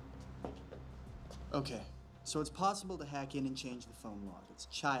 Okay, so it's possible to hack in and change the phone log. It's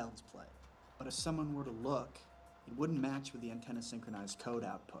child's play. But if someone were to look, it wouldn't match with the antenna synchronized code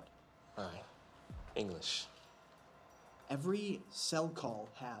output. All right, English. Every cell call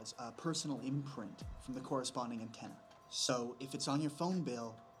has a personal imprint from the corresponding antenna. So if it's on your phone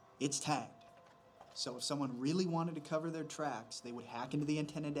bill, it's tagged. So if someone really wanted to cover their tracks, they would hack into the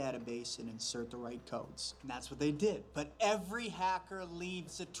antenna database and insert the right codes. And that's what they did. But every hacker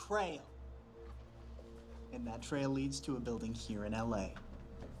leaves a trail. And that trail leads to a building here in LA.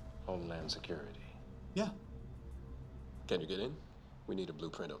 Homeland Security. Yeah. Can you get in? We need a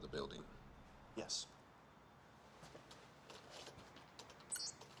blueprint of the building. Yes.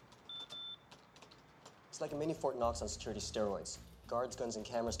 It's like a mini Fort Knox on security steroids. Guards, guns, and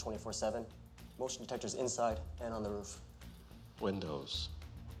cameras 24/7. Motion detectors inside and on the roof. Windows.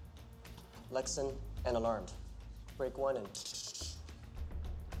 Lexan and alarmed. Break one and...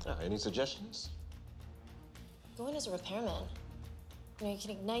 Any suggestions? Go in as a repairman. You know, you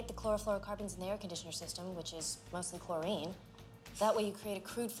can ignite the chlorofluorocarbons in the air conditioner system, which is mostly chlorine. That way you create a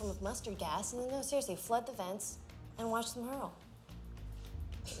crude form of mustard gas, and then, no, seriously, flood the vents and watch them hurl.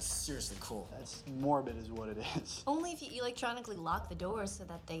 Seriously cool. That's morbid is what it is. Only if you electronically lock the doors so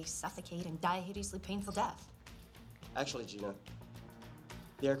that they suffocate and die a hideously painful death. Actually, Gina,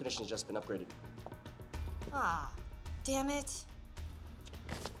 the air conditioning's just been upgraded. Ah, damn it.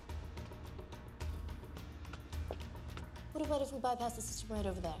 What about if we bypass the system right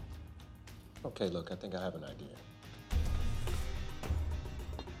over there? Okay, look, I think I have an idea.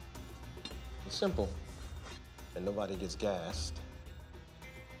 It's simple, and nobody gets gassed.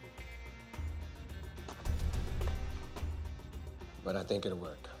 But I think it'll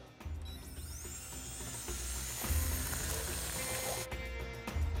work.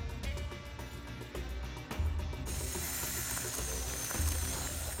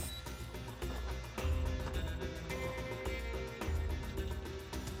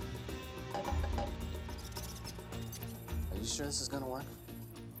 Are you sure this is gonna work?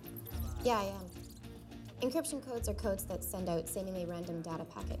 Yeah, I am. Encryption codes are codes that send out seemingly random data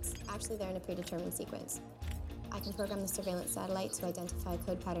packets. Actually, they're in a predetermined sequence. I can program the surveillance satellite to identify a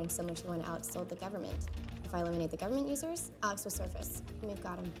code pattern similar to one Alex sold the government. If I eliminate the government users, Alex will surface. And we've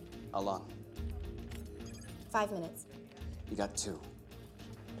got him. How long? 5 minutes. You got 2.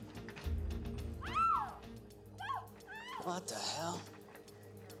 What the hell?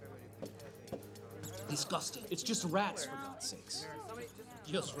 Disgusting. It's just rats, for God's sakes.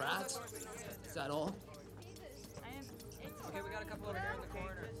 Just rats? Is that all? Okay, we got a couple over here in the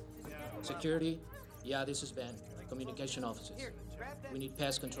corner. Security? Yeah, this is Ben. Communication officers. We need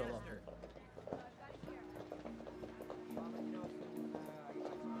pest control up here.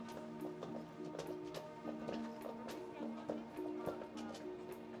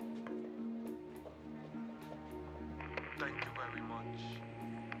 Thank you very much.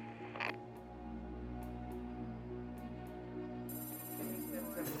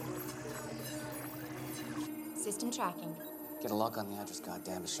 System tracking. Get a lock on the address,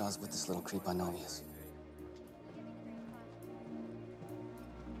 goddammit. Shaw's with this little creep. I know he is.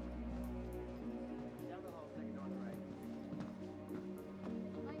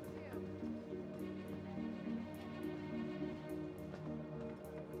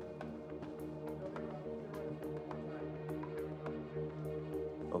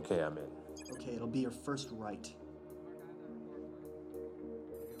 Okay, I'm in. Okay, it'll be your first right.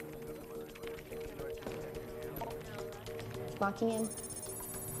 Locking in.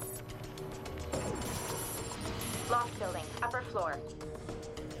 Loft building, upper floor.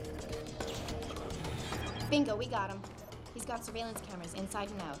 Bingo, we got him. He's got surveillance cameras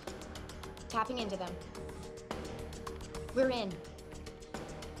inside and out. Tapping into them. We're in.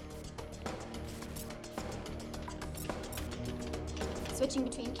 Switching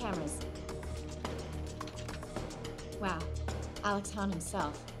between cameras. Wow, Alex Hahn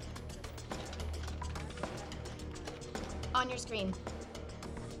himself. On your screen.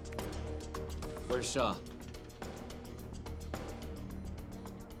 Where's Shaw?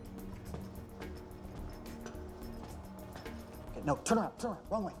 Okay, no, turn around,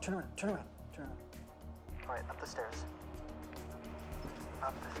 wrong way, turn around. All right, up the stairs.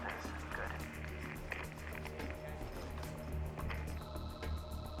 Up the stairs, good.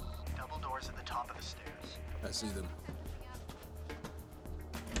 Double doors at the top of the stairs. I see them.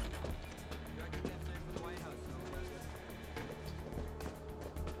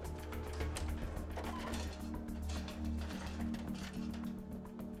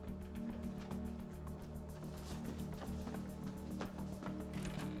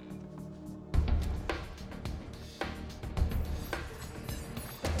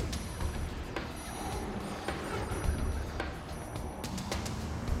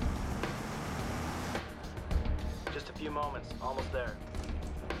 Just a few moments, almost there.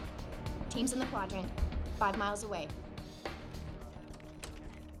 Team's in the quadrant, 5 miles away.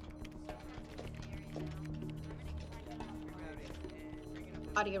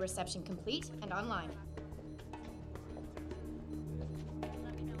 Audio reception complete and online.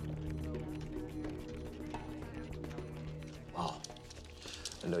 Oh,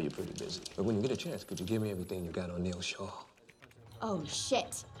 I know you're pretty busy, but when you get a chance, could you give me everything you got on Neil Shaw? Oh,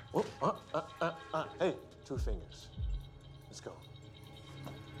 shit. Oh, hey, 2 fingers. Let's go.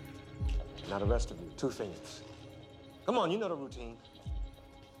 Now the rest of you, 2 fingers. Come on, you know the routine.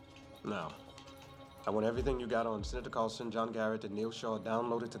 Now, I want everything you got on Senator Carlson, John Garrett, and Neil Shaw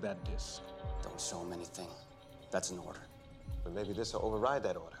downloaded to that disk. Don't show him anything. That's an order. But maybe this will override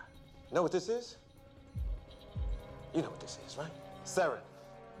that order. You know what this is? You know what this is, right? Sarin.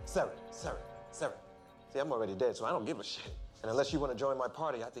 See, I'm already dead, so I don't give a shit. And unless you want to join my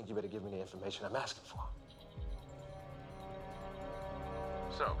party, I think you better give me the information I'm asking for.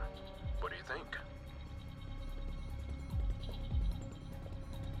 So, what do you think?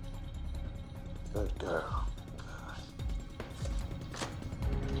 Good girl.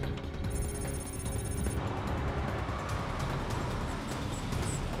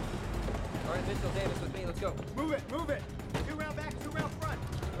 All right, Mitchell, Davis with me. Let's go. Move it! 2 round back, 2 round front.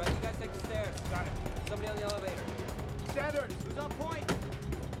 Right, you guys take the stairs. Got it. Somebody on the elevator. Standard, who's on point?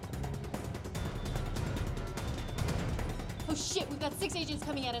 Oh shit, we've got 6 agents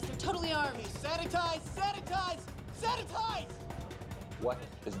coming at us. They're totally armed. Sanitize! What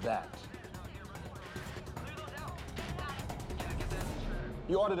is that?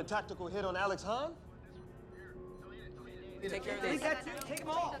 You ordered a tactical hit on Alex Hahn? Take care of this. Take them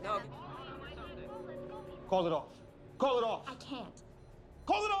all. No. Call it off. I can't.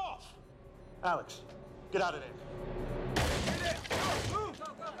 Call it off! Alex, get out of there. Move!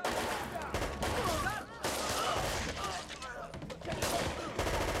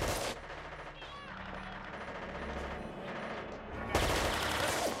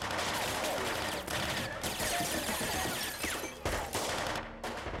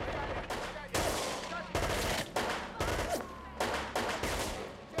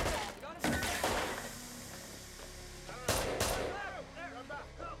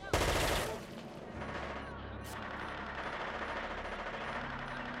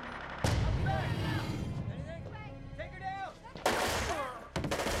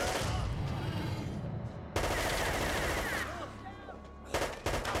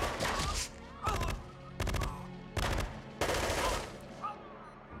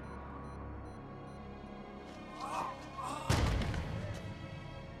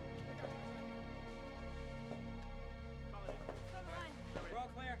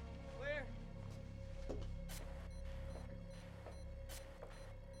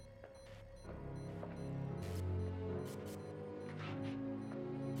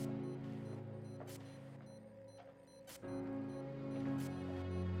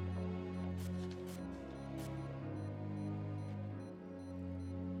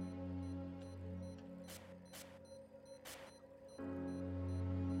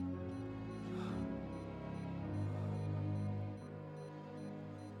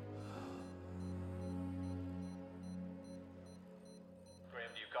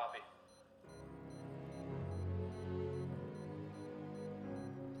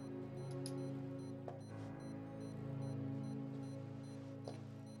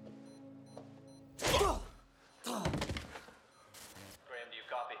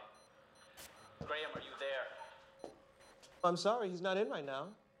 I'm sorry, he's not in right now.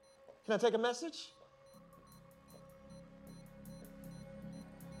 Can I take a message?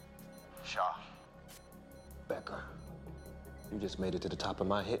 Shaw. Becker, you just made it to the top of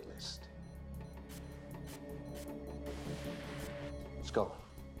my hit list. Let's go.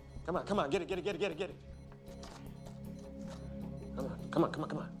 Come on, get it. Come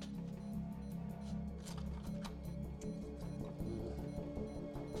on.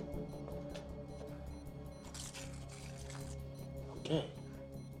 Okay.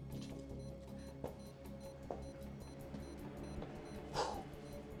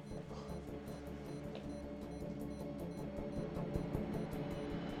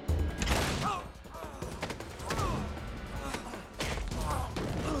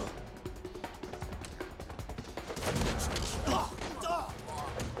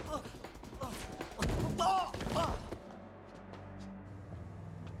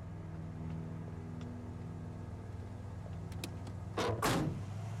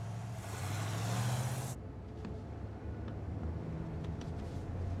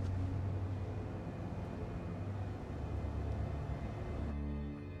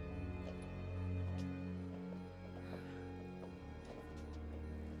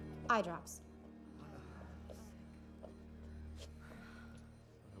 Eye drops.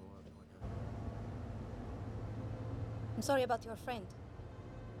 I'm sorry about your friend.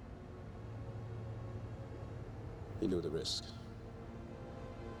 He knew the risk.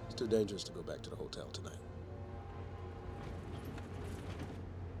 It's too dangerous to go back to the hotel tonight.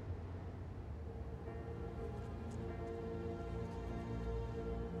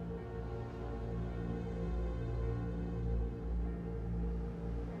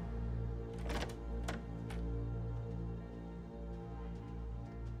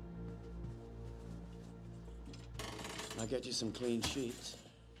 I'll get you some clean sheets,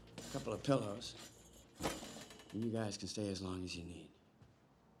 a couple of pillows, and you guys can stay as long as you need.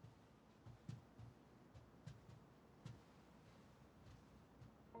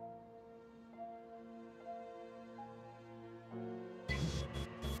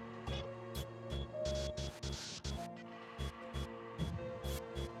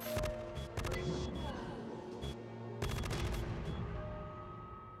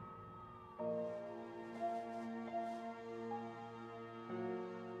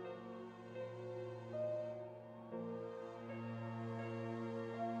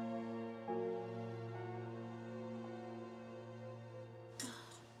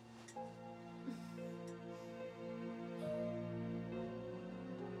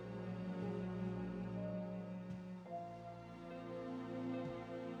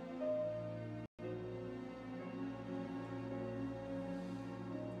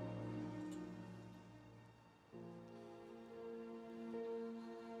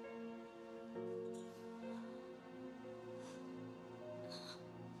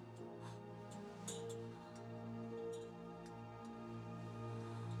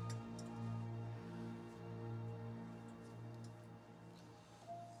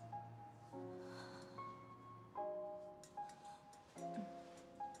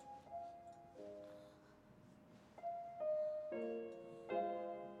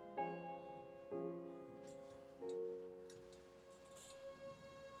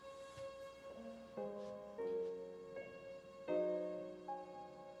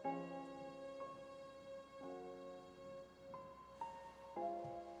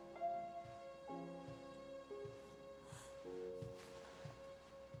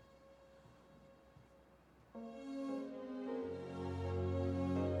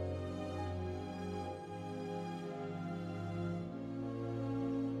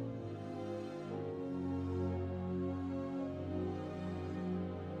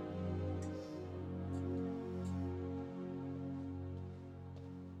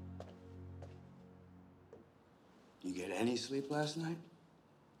 You get any sleep last night?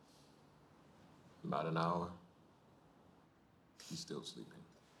 About an hour. He's still sleeping.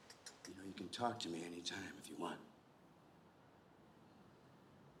 You know, you can talk to me anytime if you want.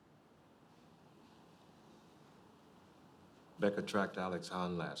 Becker tracked Alex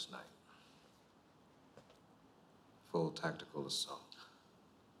Hahn last night. Full tactical assault.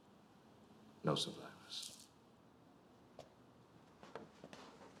 No survivors.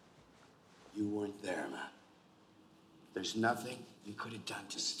 You weren't there, man. There's nothing you could have done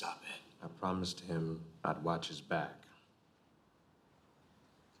to stop it. I promised him I'd watch his back.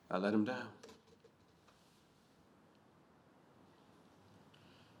 I let him down.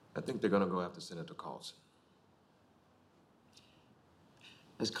 I think they're gonna go after Senator Carlson.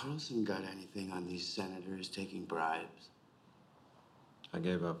 Has Carlson got anything on these senators taking bribes? I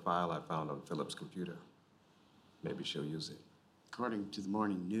gave her a file I found on Philip's computer. Maybe she'll use it. According to the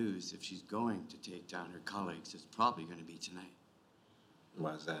morning news, if she's going to take down her colleagues, it's probably going to be tonight.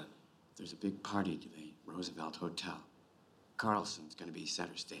 Why's that? There's a big party today, Roosevelt Hotel. Carlson's going to be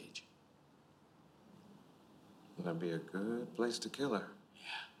center stage. That'd be a good place to kill her.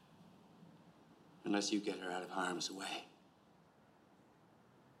 Yeah. Unless you get her out of harm's way.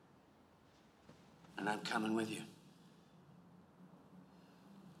 And I'm coming with you.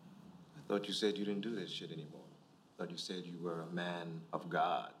 I thought you said you didn't do this shit anymore. I thought you said you were a man of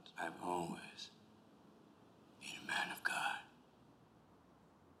God. I've always been a man of God.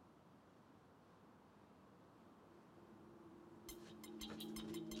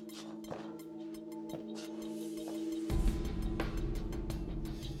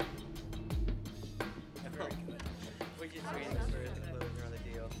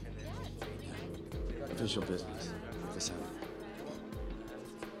 Official business with the Senator.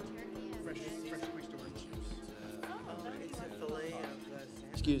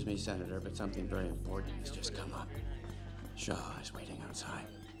 Excuse me, Senator, but something very important has just come up. Shaw is waiting outside.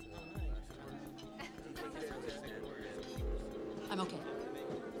 I'm okay.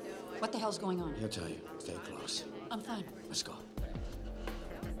 What the hell's going on? He'll tell you. Stay close. I'm fine. Let's go.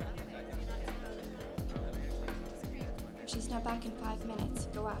 She's not back in 5 minutes.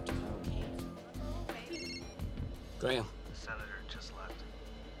 Go after her, okay? Graham, The senator just left.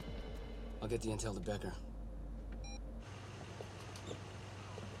 I'll get the intel to Becker.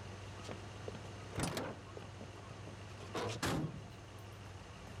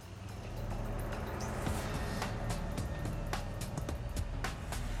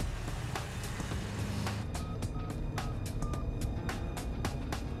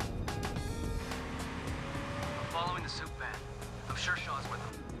 Following the soup van. I'm sure Shaw's with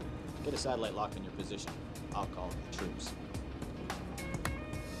them. Get a satellite locked in your position. I'll call the troops.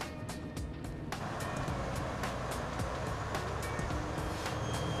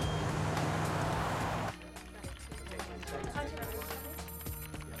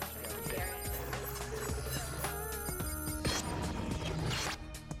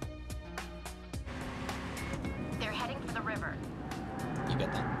 They're heading for the river. You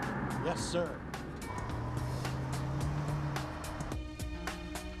get that? Yes, sir.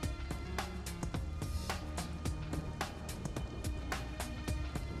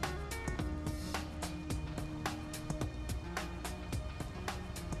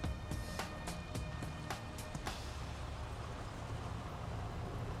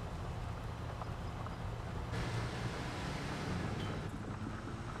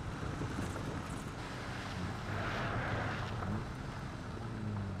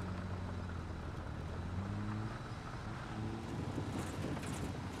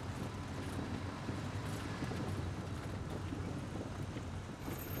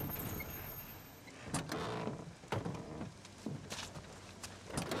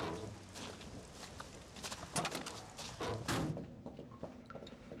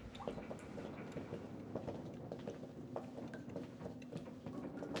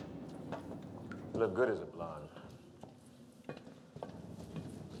 You look good as a blonde.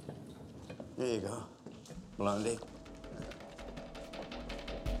 There you go, Blondie.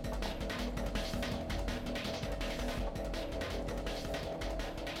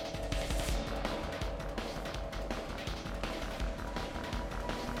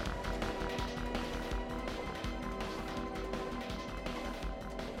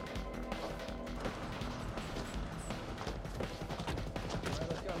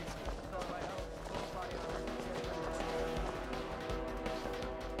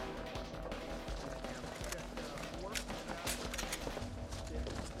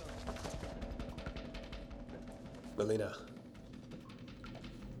 Melina.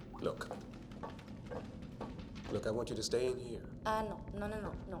 Look. Look, I want you to stay in here. No.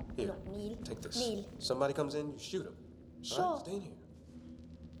 Here, No, Neil. take this. Neil. Somebody comes in, you shoot him. Sure. All right, stay in here.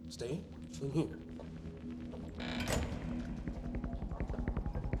 Stay in here.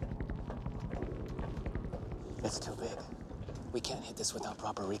 It's too big. We can't hit this without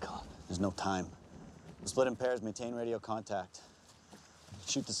proper recon. There's no time. We'll split in pairs, maintain radio contact.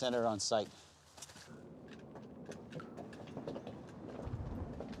 Shoot the senator on sight.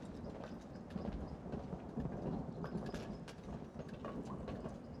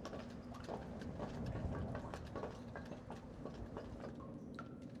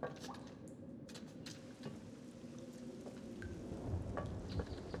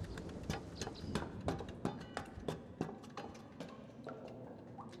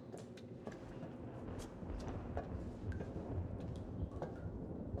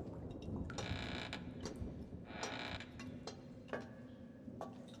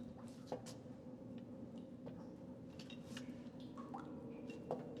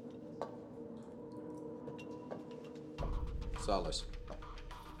 Solace.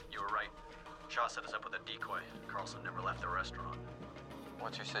 You were right. Shaw set us up with a decoy. Carlson never left the restaurant.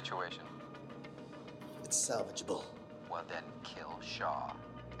 What's your situation? It's salvageable. Well, then kill Shaw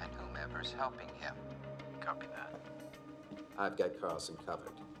and whomever's helping him. Copy that. I've got Carlson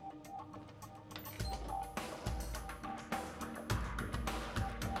covered.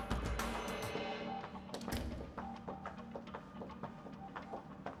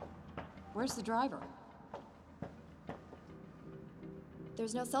 Where's the driver?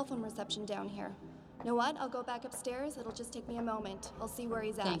 There's no cell phone reception down here. Know what? I'll go back upstairs. It'll just take me a moment. I'll see where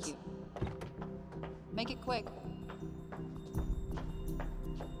he's at. Thank you. Make it quick.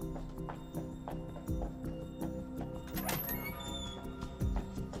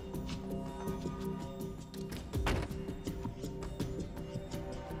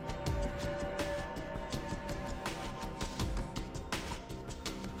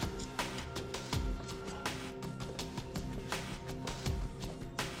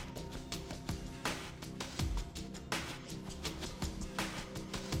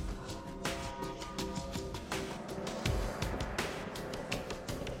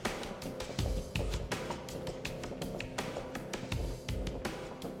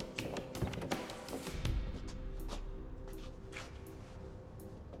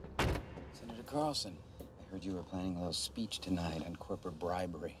 Carlson, I heard you were planning a little speech tonight on corporate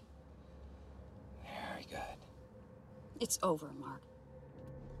bribery. Very good. It's over, Mark.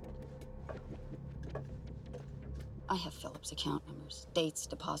 I have Phillips' account numbers, dates,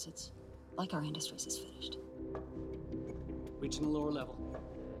 deposits. Like our industries is finished. Reaching the lower level.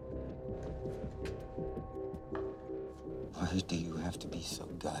 Why do you have to be so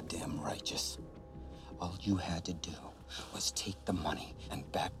goddamn righteous? All you had to do was take the money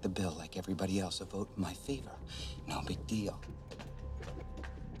and back the bill like everybody else, a vote in my favor. No big deal.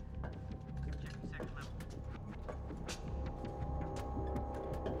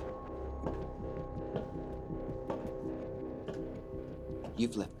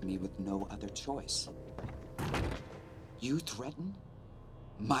 You've left me with no other choice. You threaten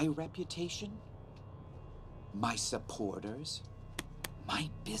my reputation, my supporters, my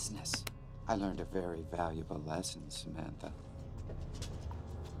business. I learned a very valuable lesson, Samantha.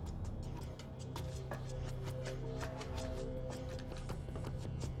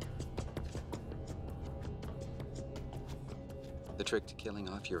 The trick to killing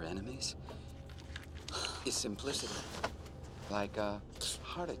off your enemies is simplicity. Like a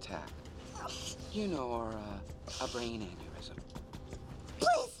heart attack, you know, or a brain aneurysm.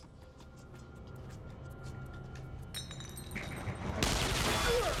 Please!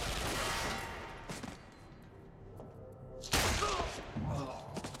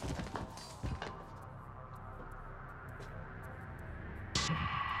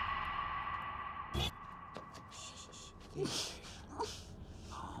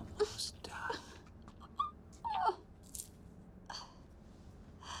 Almost done.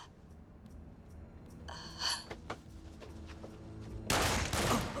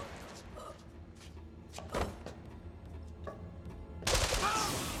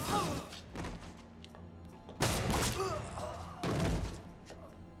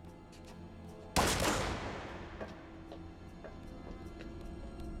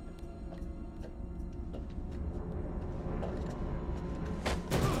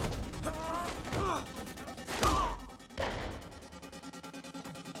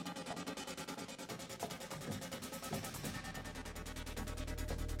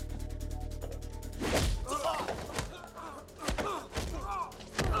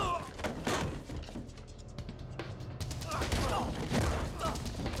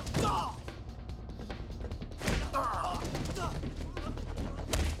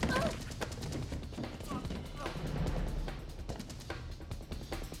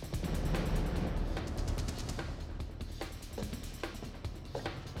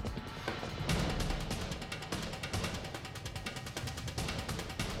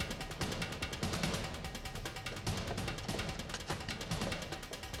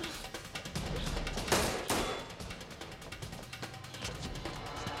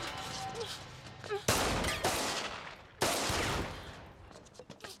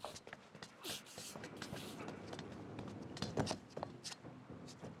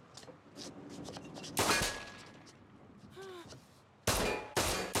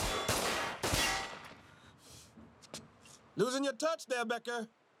 Losing your touch there, Becker.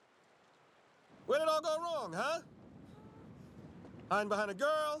 Where did it all go wrong, huh? Hiding behind a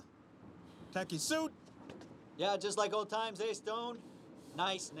girl? Tacky suit? Yeah, just like old times, eh, Stone?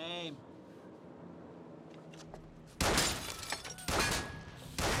 Nice name.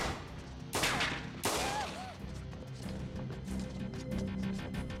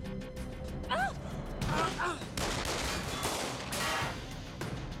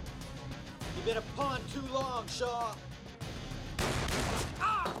 You've been a pawn too long, Shaw.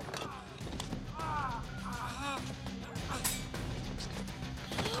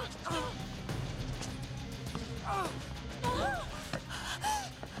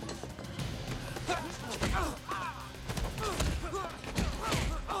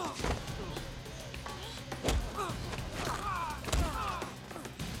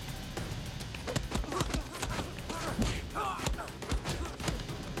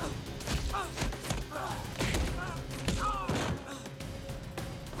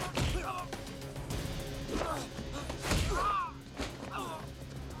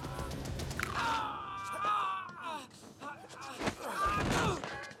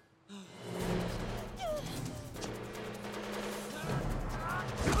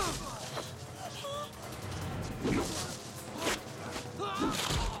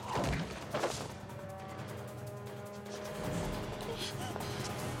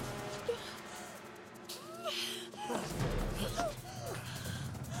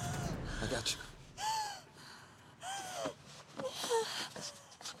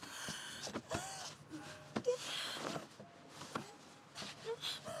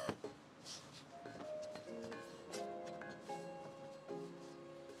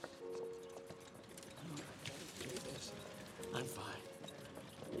 I'm fine.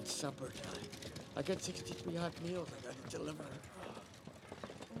 It's supper time. I got 63 hot meals I gotta deliver.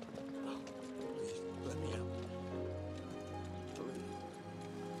 Oh, please, let me out. Please.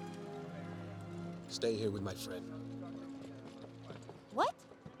 Stay here with my friend. What?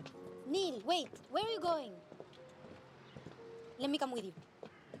 Neil, wait. Where are you going? Let me come with you.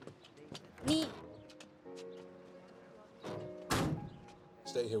 Neil.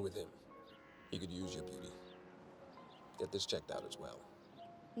 Stay here with him. He could use your beauty. Get this checked out as well.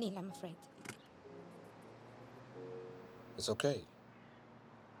 Neil, I'm afraid. It's okay.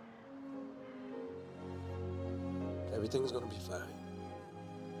 Everything's gonna be fine.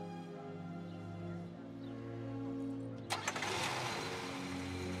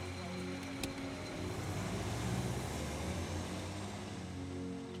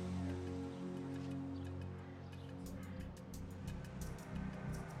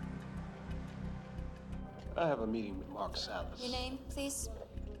 I have a meeting with Mark Salas. Your name, please?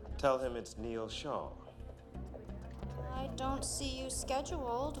 Tell him it's Neil Shaw. I don't see you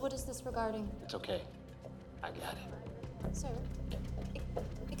scheduled. What is this regarding? It's okay. I got it. Sir?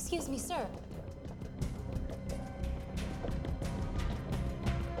 Excuse me, sir.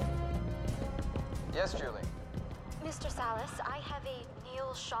 Yes, Julie. Mr. Salas, I have a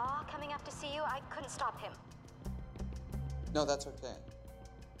Neil Shaw coming up to see you. I couldn't stop him. No, that's okay.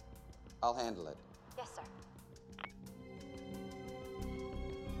 I'll handle it. Yes, sir.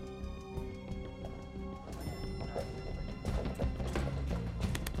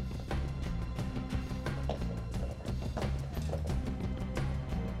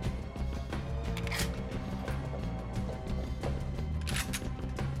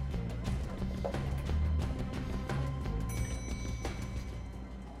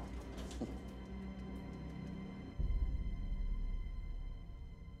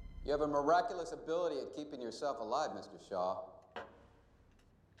 You have a miraculous ability at keeping yourself alive, Mr. Shaw.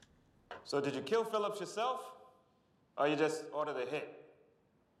 So did you kill Phillips yourself? Or you just ordered a hit?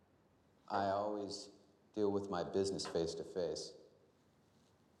 I always deal with my business face to face.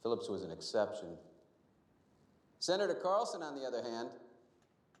 Phillips was an exception. Senator Carlson, on the other hand.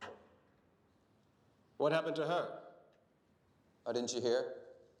 What happened to her? Oh, didn't you hear?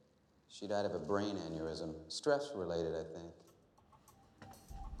 She died of a brain aneurysm. Stress-related, I think.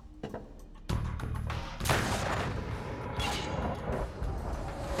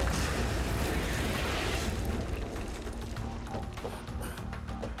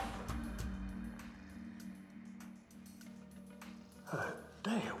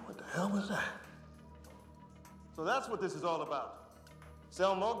 Damn, what the hell was that? So that's what this is all about.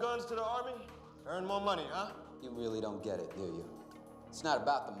 Sell more guns to the army, earn more money, huh? You really don't get it, do you? It's not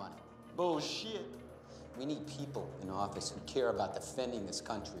about the money. Bullshit. We need people in office who care about defending this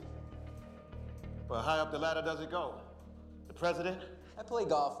country. Well, high up the ladder does it go? The president? I play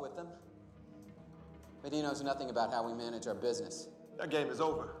golf with him. But he knows nothing about how we manage our business. That game is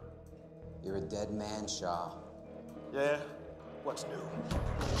over. You're a dead man, Shaw. Yeah? What's new?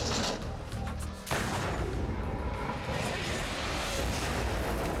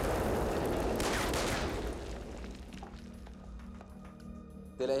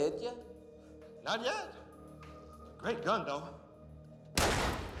 Did I hit you? Not yet. Great gun, though.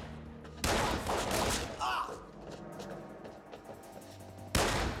 Ah!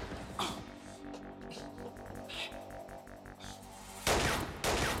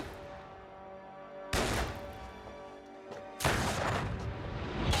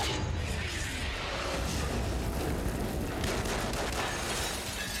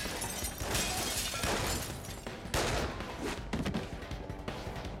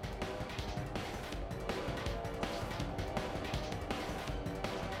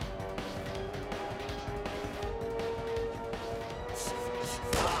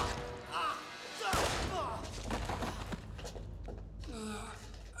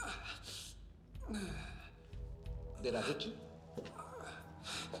 Did I hit you?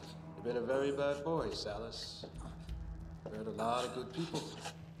 You've been a very bad boy, Salas. Hurt a lot of good people.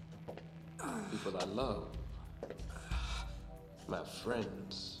 People I love. My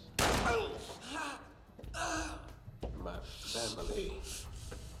friends. My family.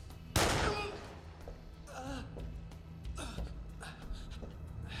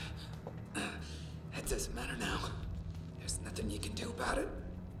 It doesn't matter now. There's nothing you can do about it.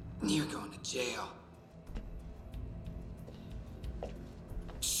 You're going to jail.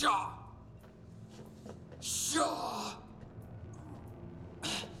 Shaw! Shaw!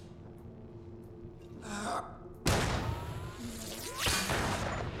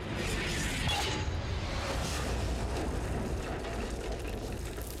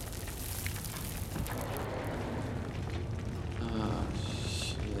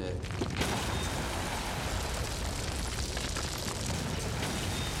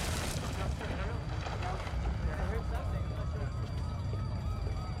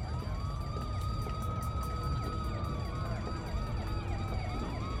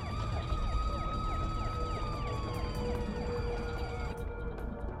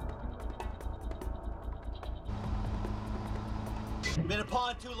 Been a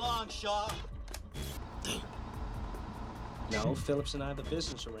pawn too long, Shaw. No, Phillips and I have a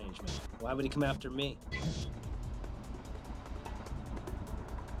business arrangement. Why would he come after me?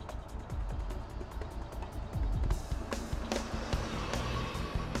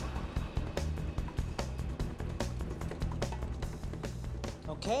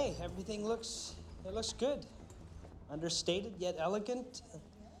 Okay, everything looks good. Understated yet elegant.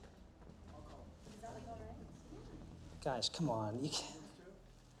 Guys, come on.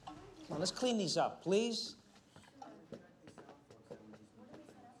 Come on, let's clean these up, please.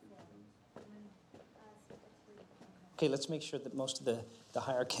 Okay, let's make sure that most of the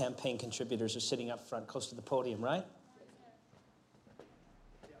higher campaign contributors are sitting up front, close to the podium, right?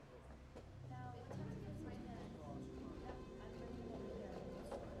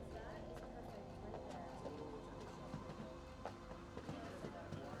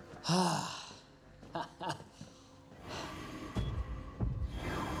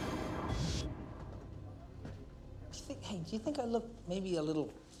 Do you think I look maybe a little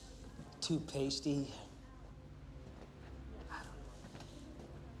too pasty? I don't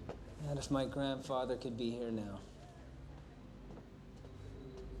know. And if my grandfather could be here now.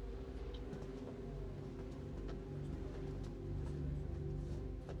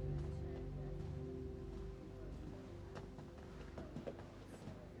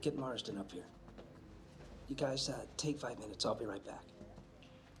 Get Marsden up here. You guys take 5 minutes. I'll be right back.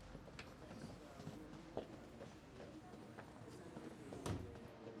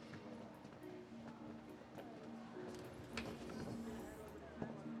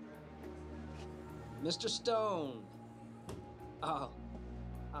 Mr. Stone. Oh,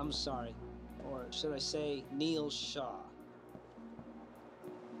 I'm sorry. Or should I say Neil Shaw?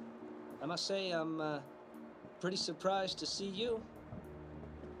 I must say I'm pretty surprised to see you.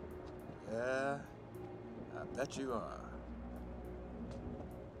 Yeah, I bet you are.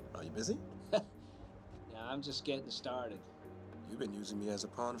 Are you busy? Yeah, I'm just getting started. You've been using me as a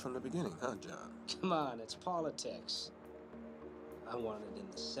pawn from the beginning, huh, John? Come on, it's politics. I wanted in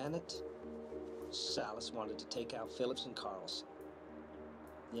the Senate. Salas wanted to take out Phillips and Carlson.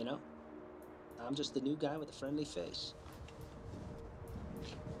 You know, I'm just the new guy with a friendly face.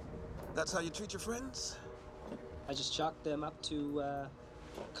 That's how you treat your friends? I just chalked them up to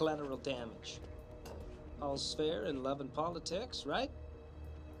collateral damage. All's fair in love and politics, right?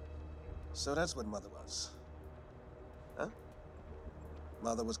 So that's what Mother was. Huh?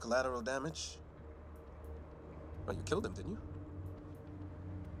 Mother was collateral damage? Well, you killed him, didn't you?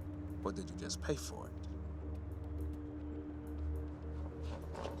 Or did you just pay for it?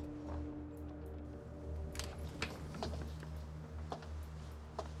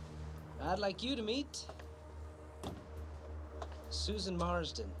 I'd like you to meet Susan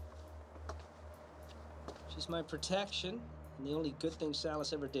Marsden. She's my protection and the only good thing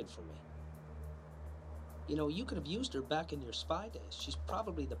Salas ever did for me. You know, you could have used her back in your spy days. She's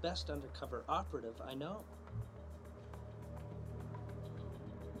probably the best undercover operative I know.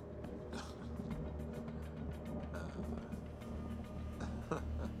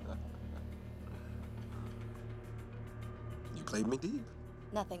 You played me deep.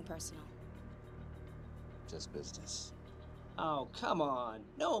 Nothing personal. Just business. Oh, come on.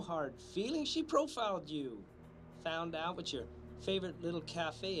 No hard feelings. She profiled you. Found out what your favorite little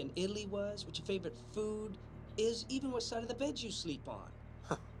cafe in Italy was, what your favorite food is, even what side of the bed you sleep on.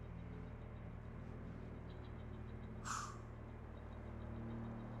 Huh.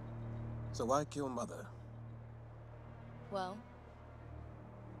 So why kill Mother? Well?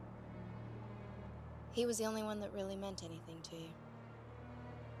 He was the only one that really meant anything to you.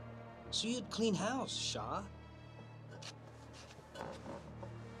 So you'd clean house, Shaw.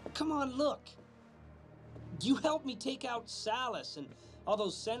 Come on, look. You helped me take out Salas and all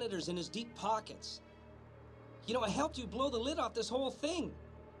those senators in his deep pockets. You know, I helped you blow the lid off this whole thing.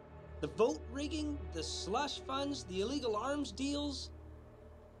 The vote rigging, the slush funds, the illegal arms deals.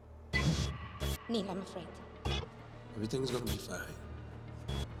 Neil, I'm afraid. Everything's gonna be fine.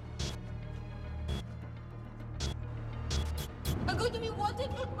 I'm going to be wanted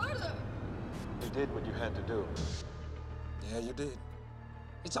for murder! You did what you had to do. Yeah, you did.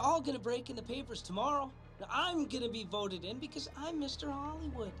 It's all gonna break in the papers tomorrow. Now, I'm gonna be voted in because I'm Mr.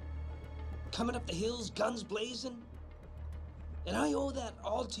 Hollywood. Coming up the hills, guns blazing. And I owe that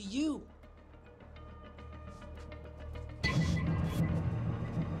all to you.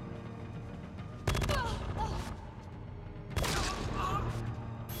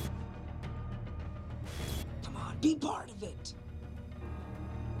 Come on, be part of it.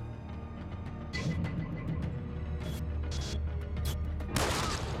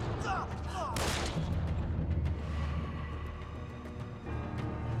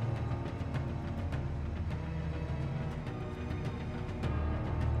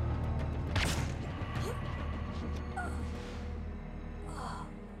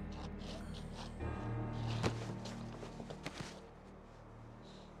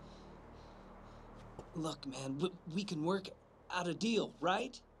 Look, man, we can work out a deal,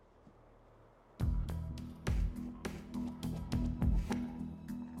 right?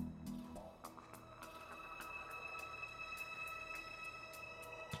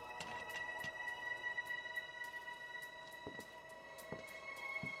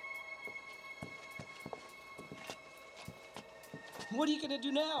 What are you gonna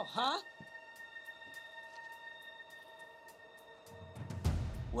do now, huh?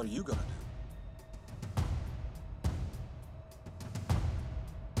 What are you gonna do?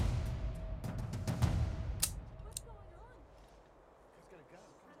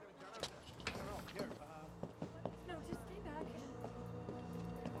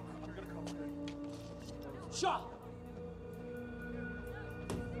 Shaw!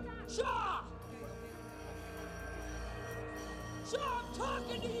 Shaw! Shaw, I'm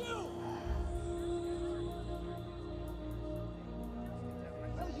talking to you!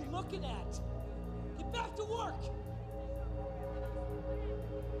 What are you looking at? Get back to work!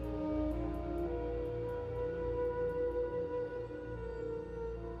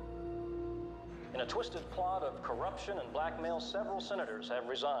 In a twisted plot of corruption and blackmail, several senators have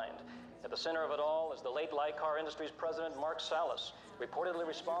resigned. At the center of it all is the late Lycar Industries president, Mark Salas, reportedly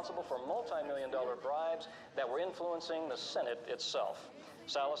responsible for multi-million-dollar bribes that were influencing the Senate itself.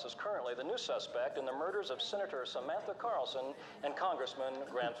 Salas is currently the new suspect in the murders of Senator Samantha Carlson and Congressman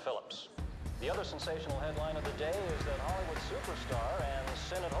Grant Phillips. The other sensational headline of the day is that Hollywood superstar and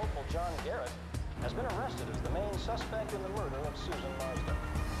Senate hopeful John Garrett has been arrested as the main suspect in the murder of Susan Martin.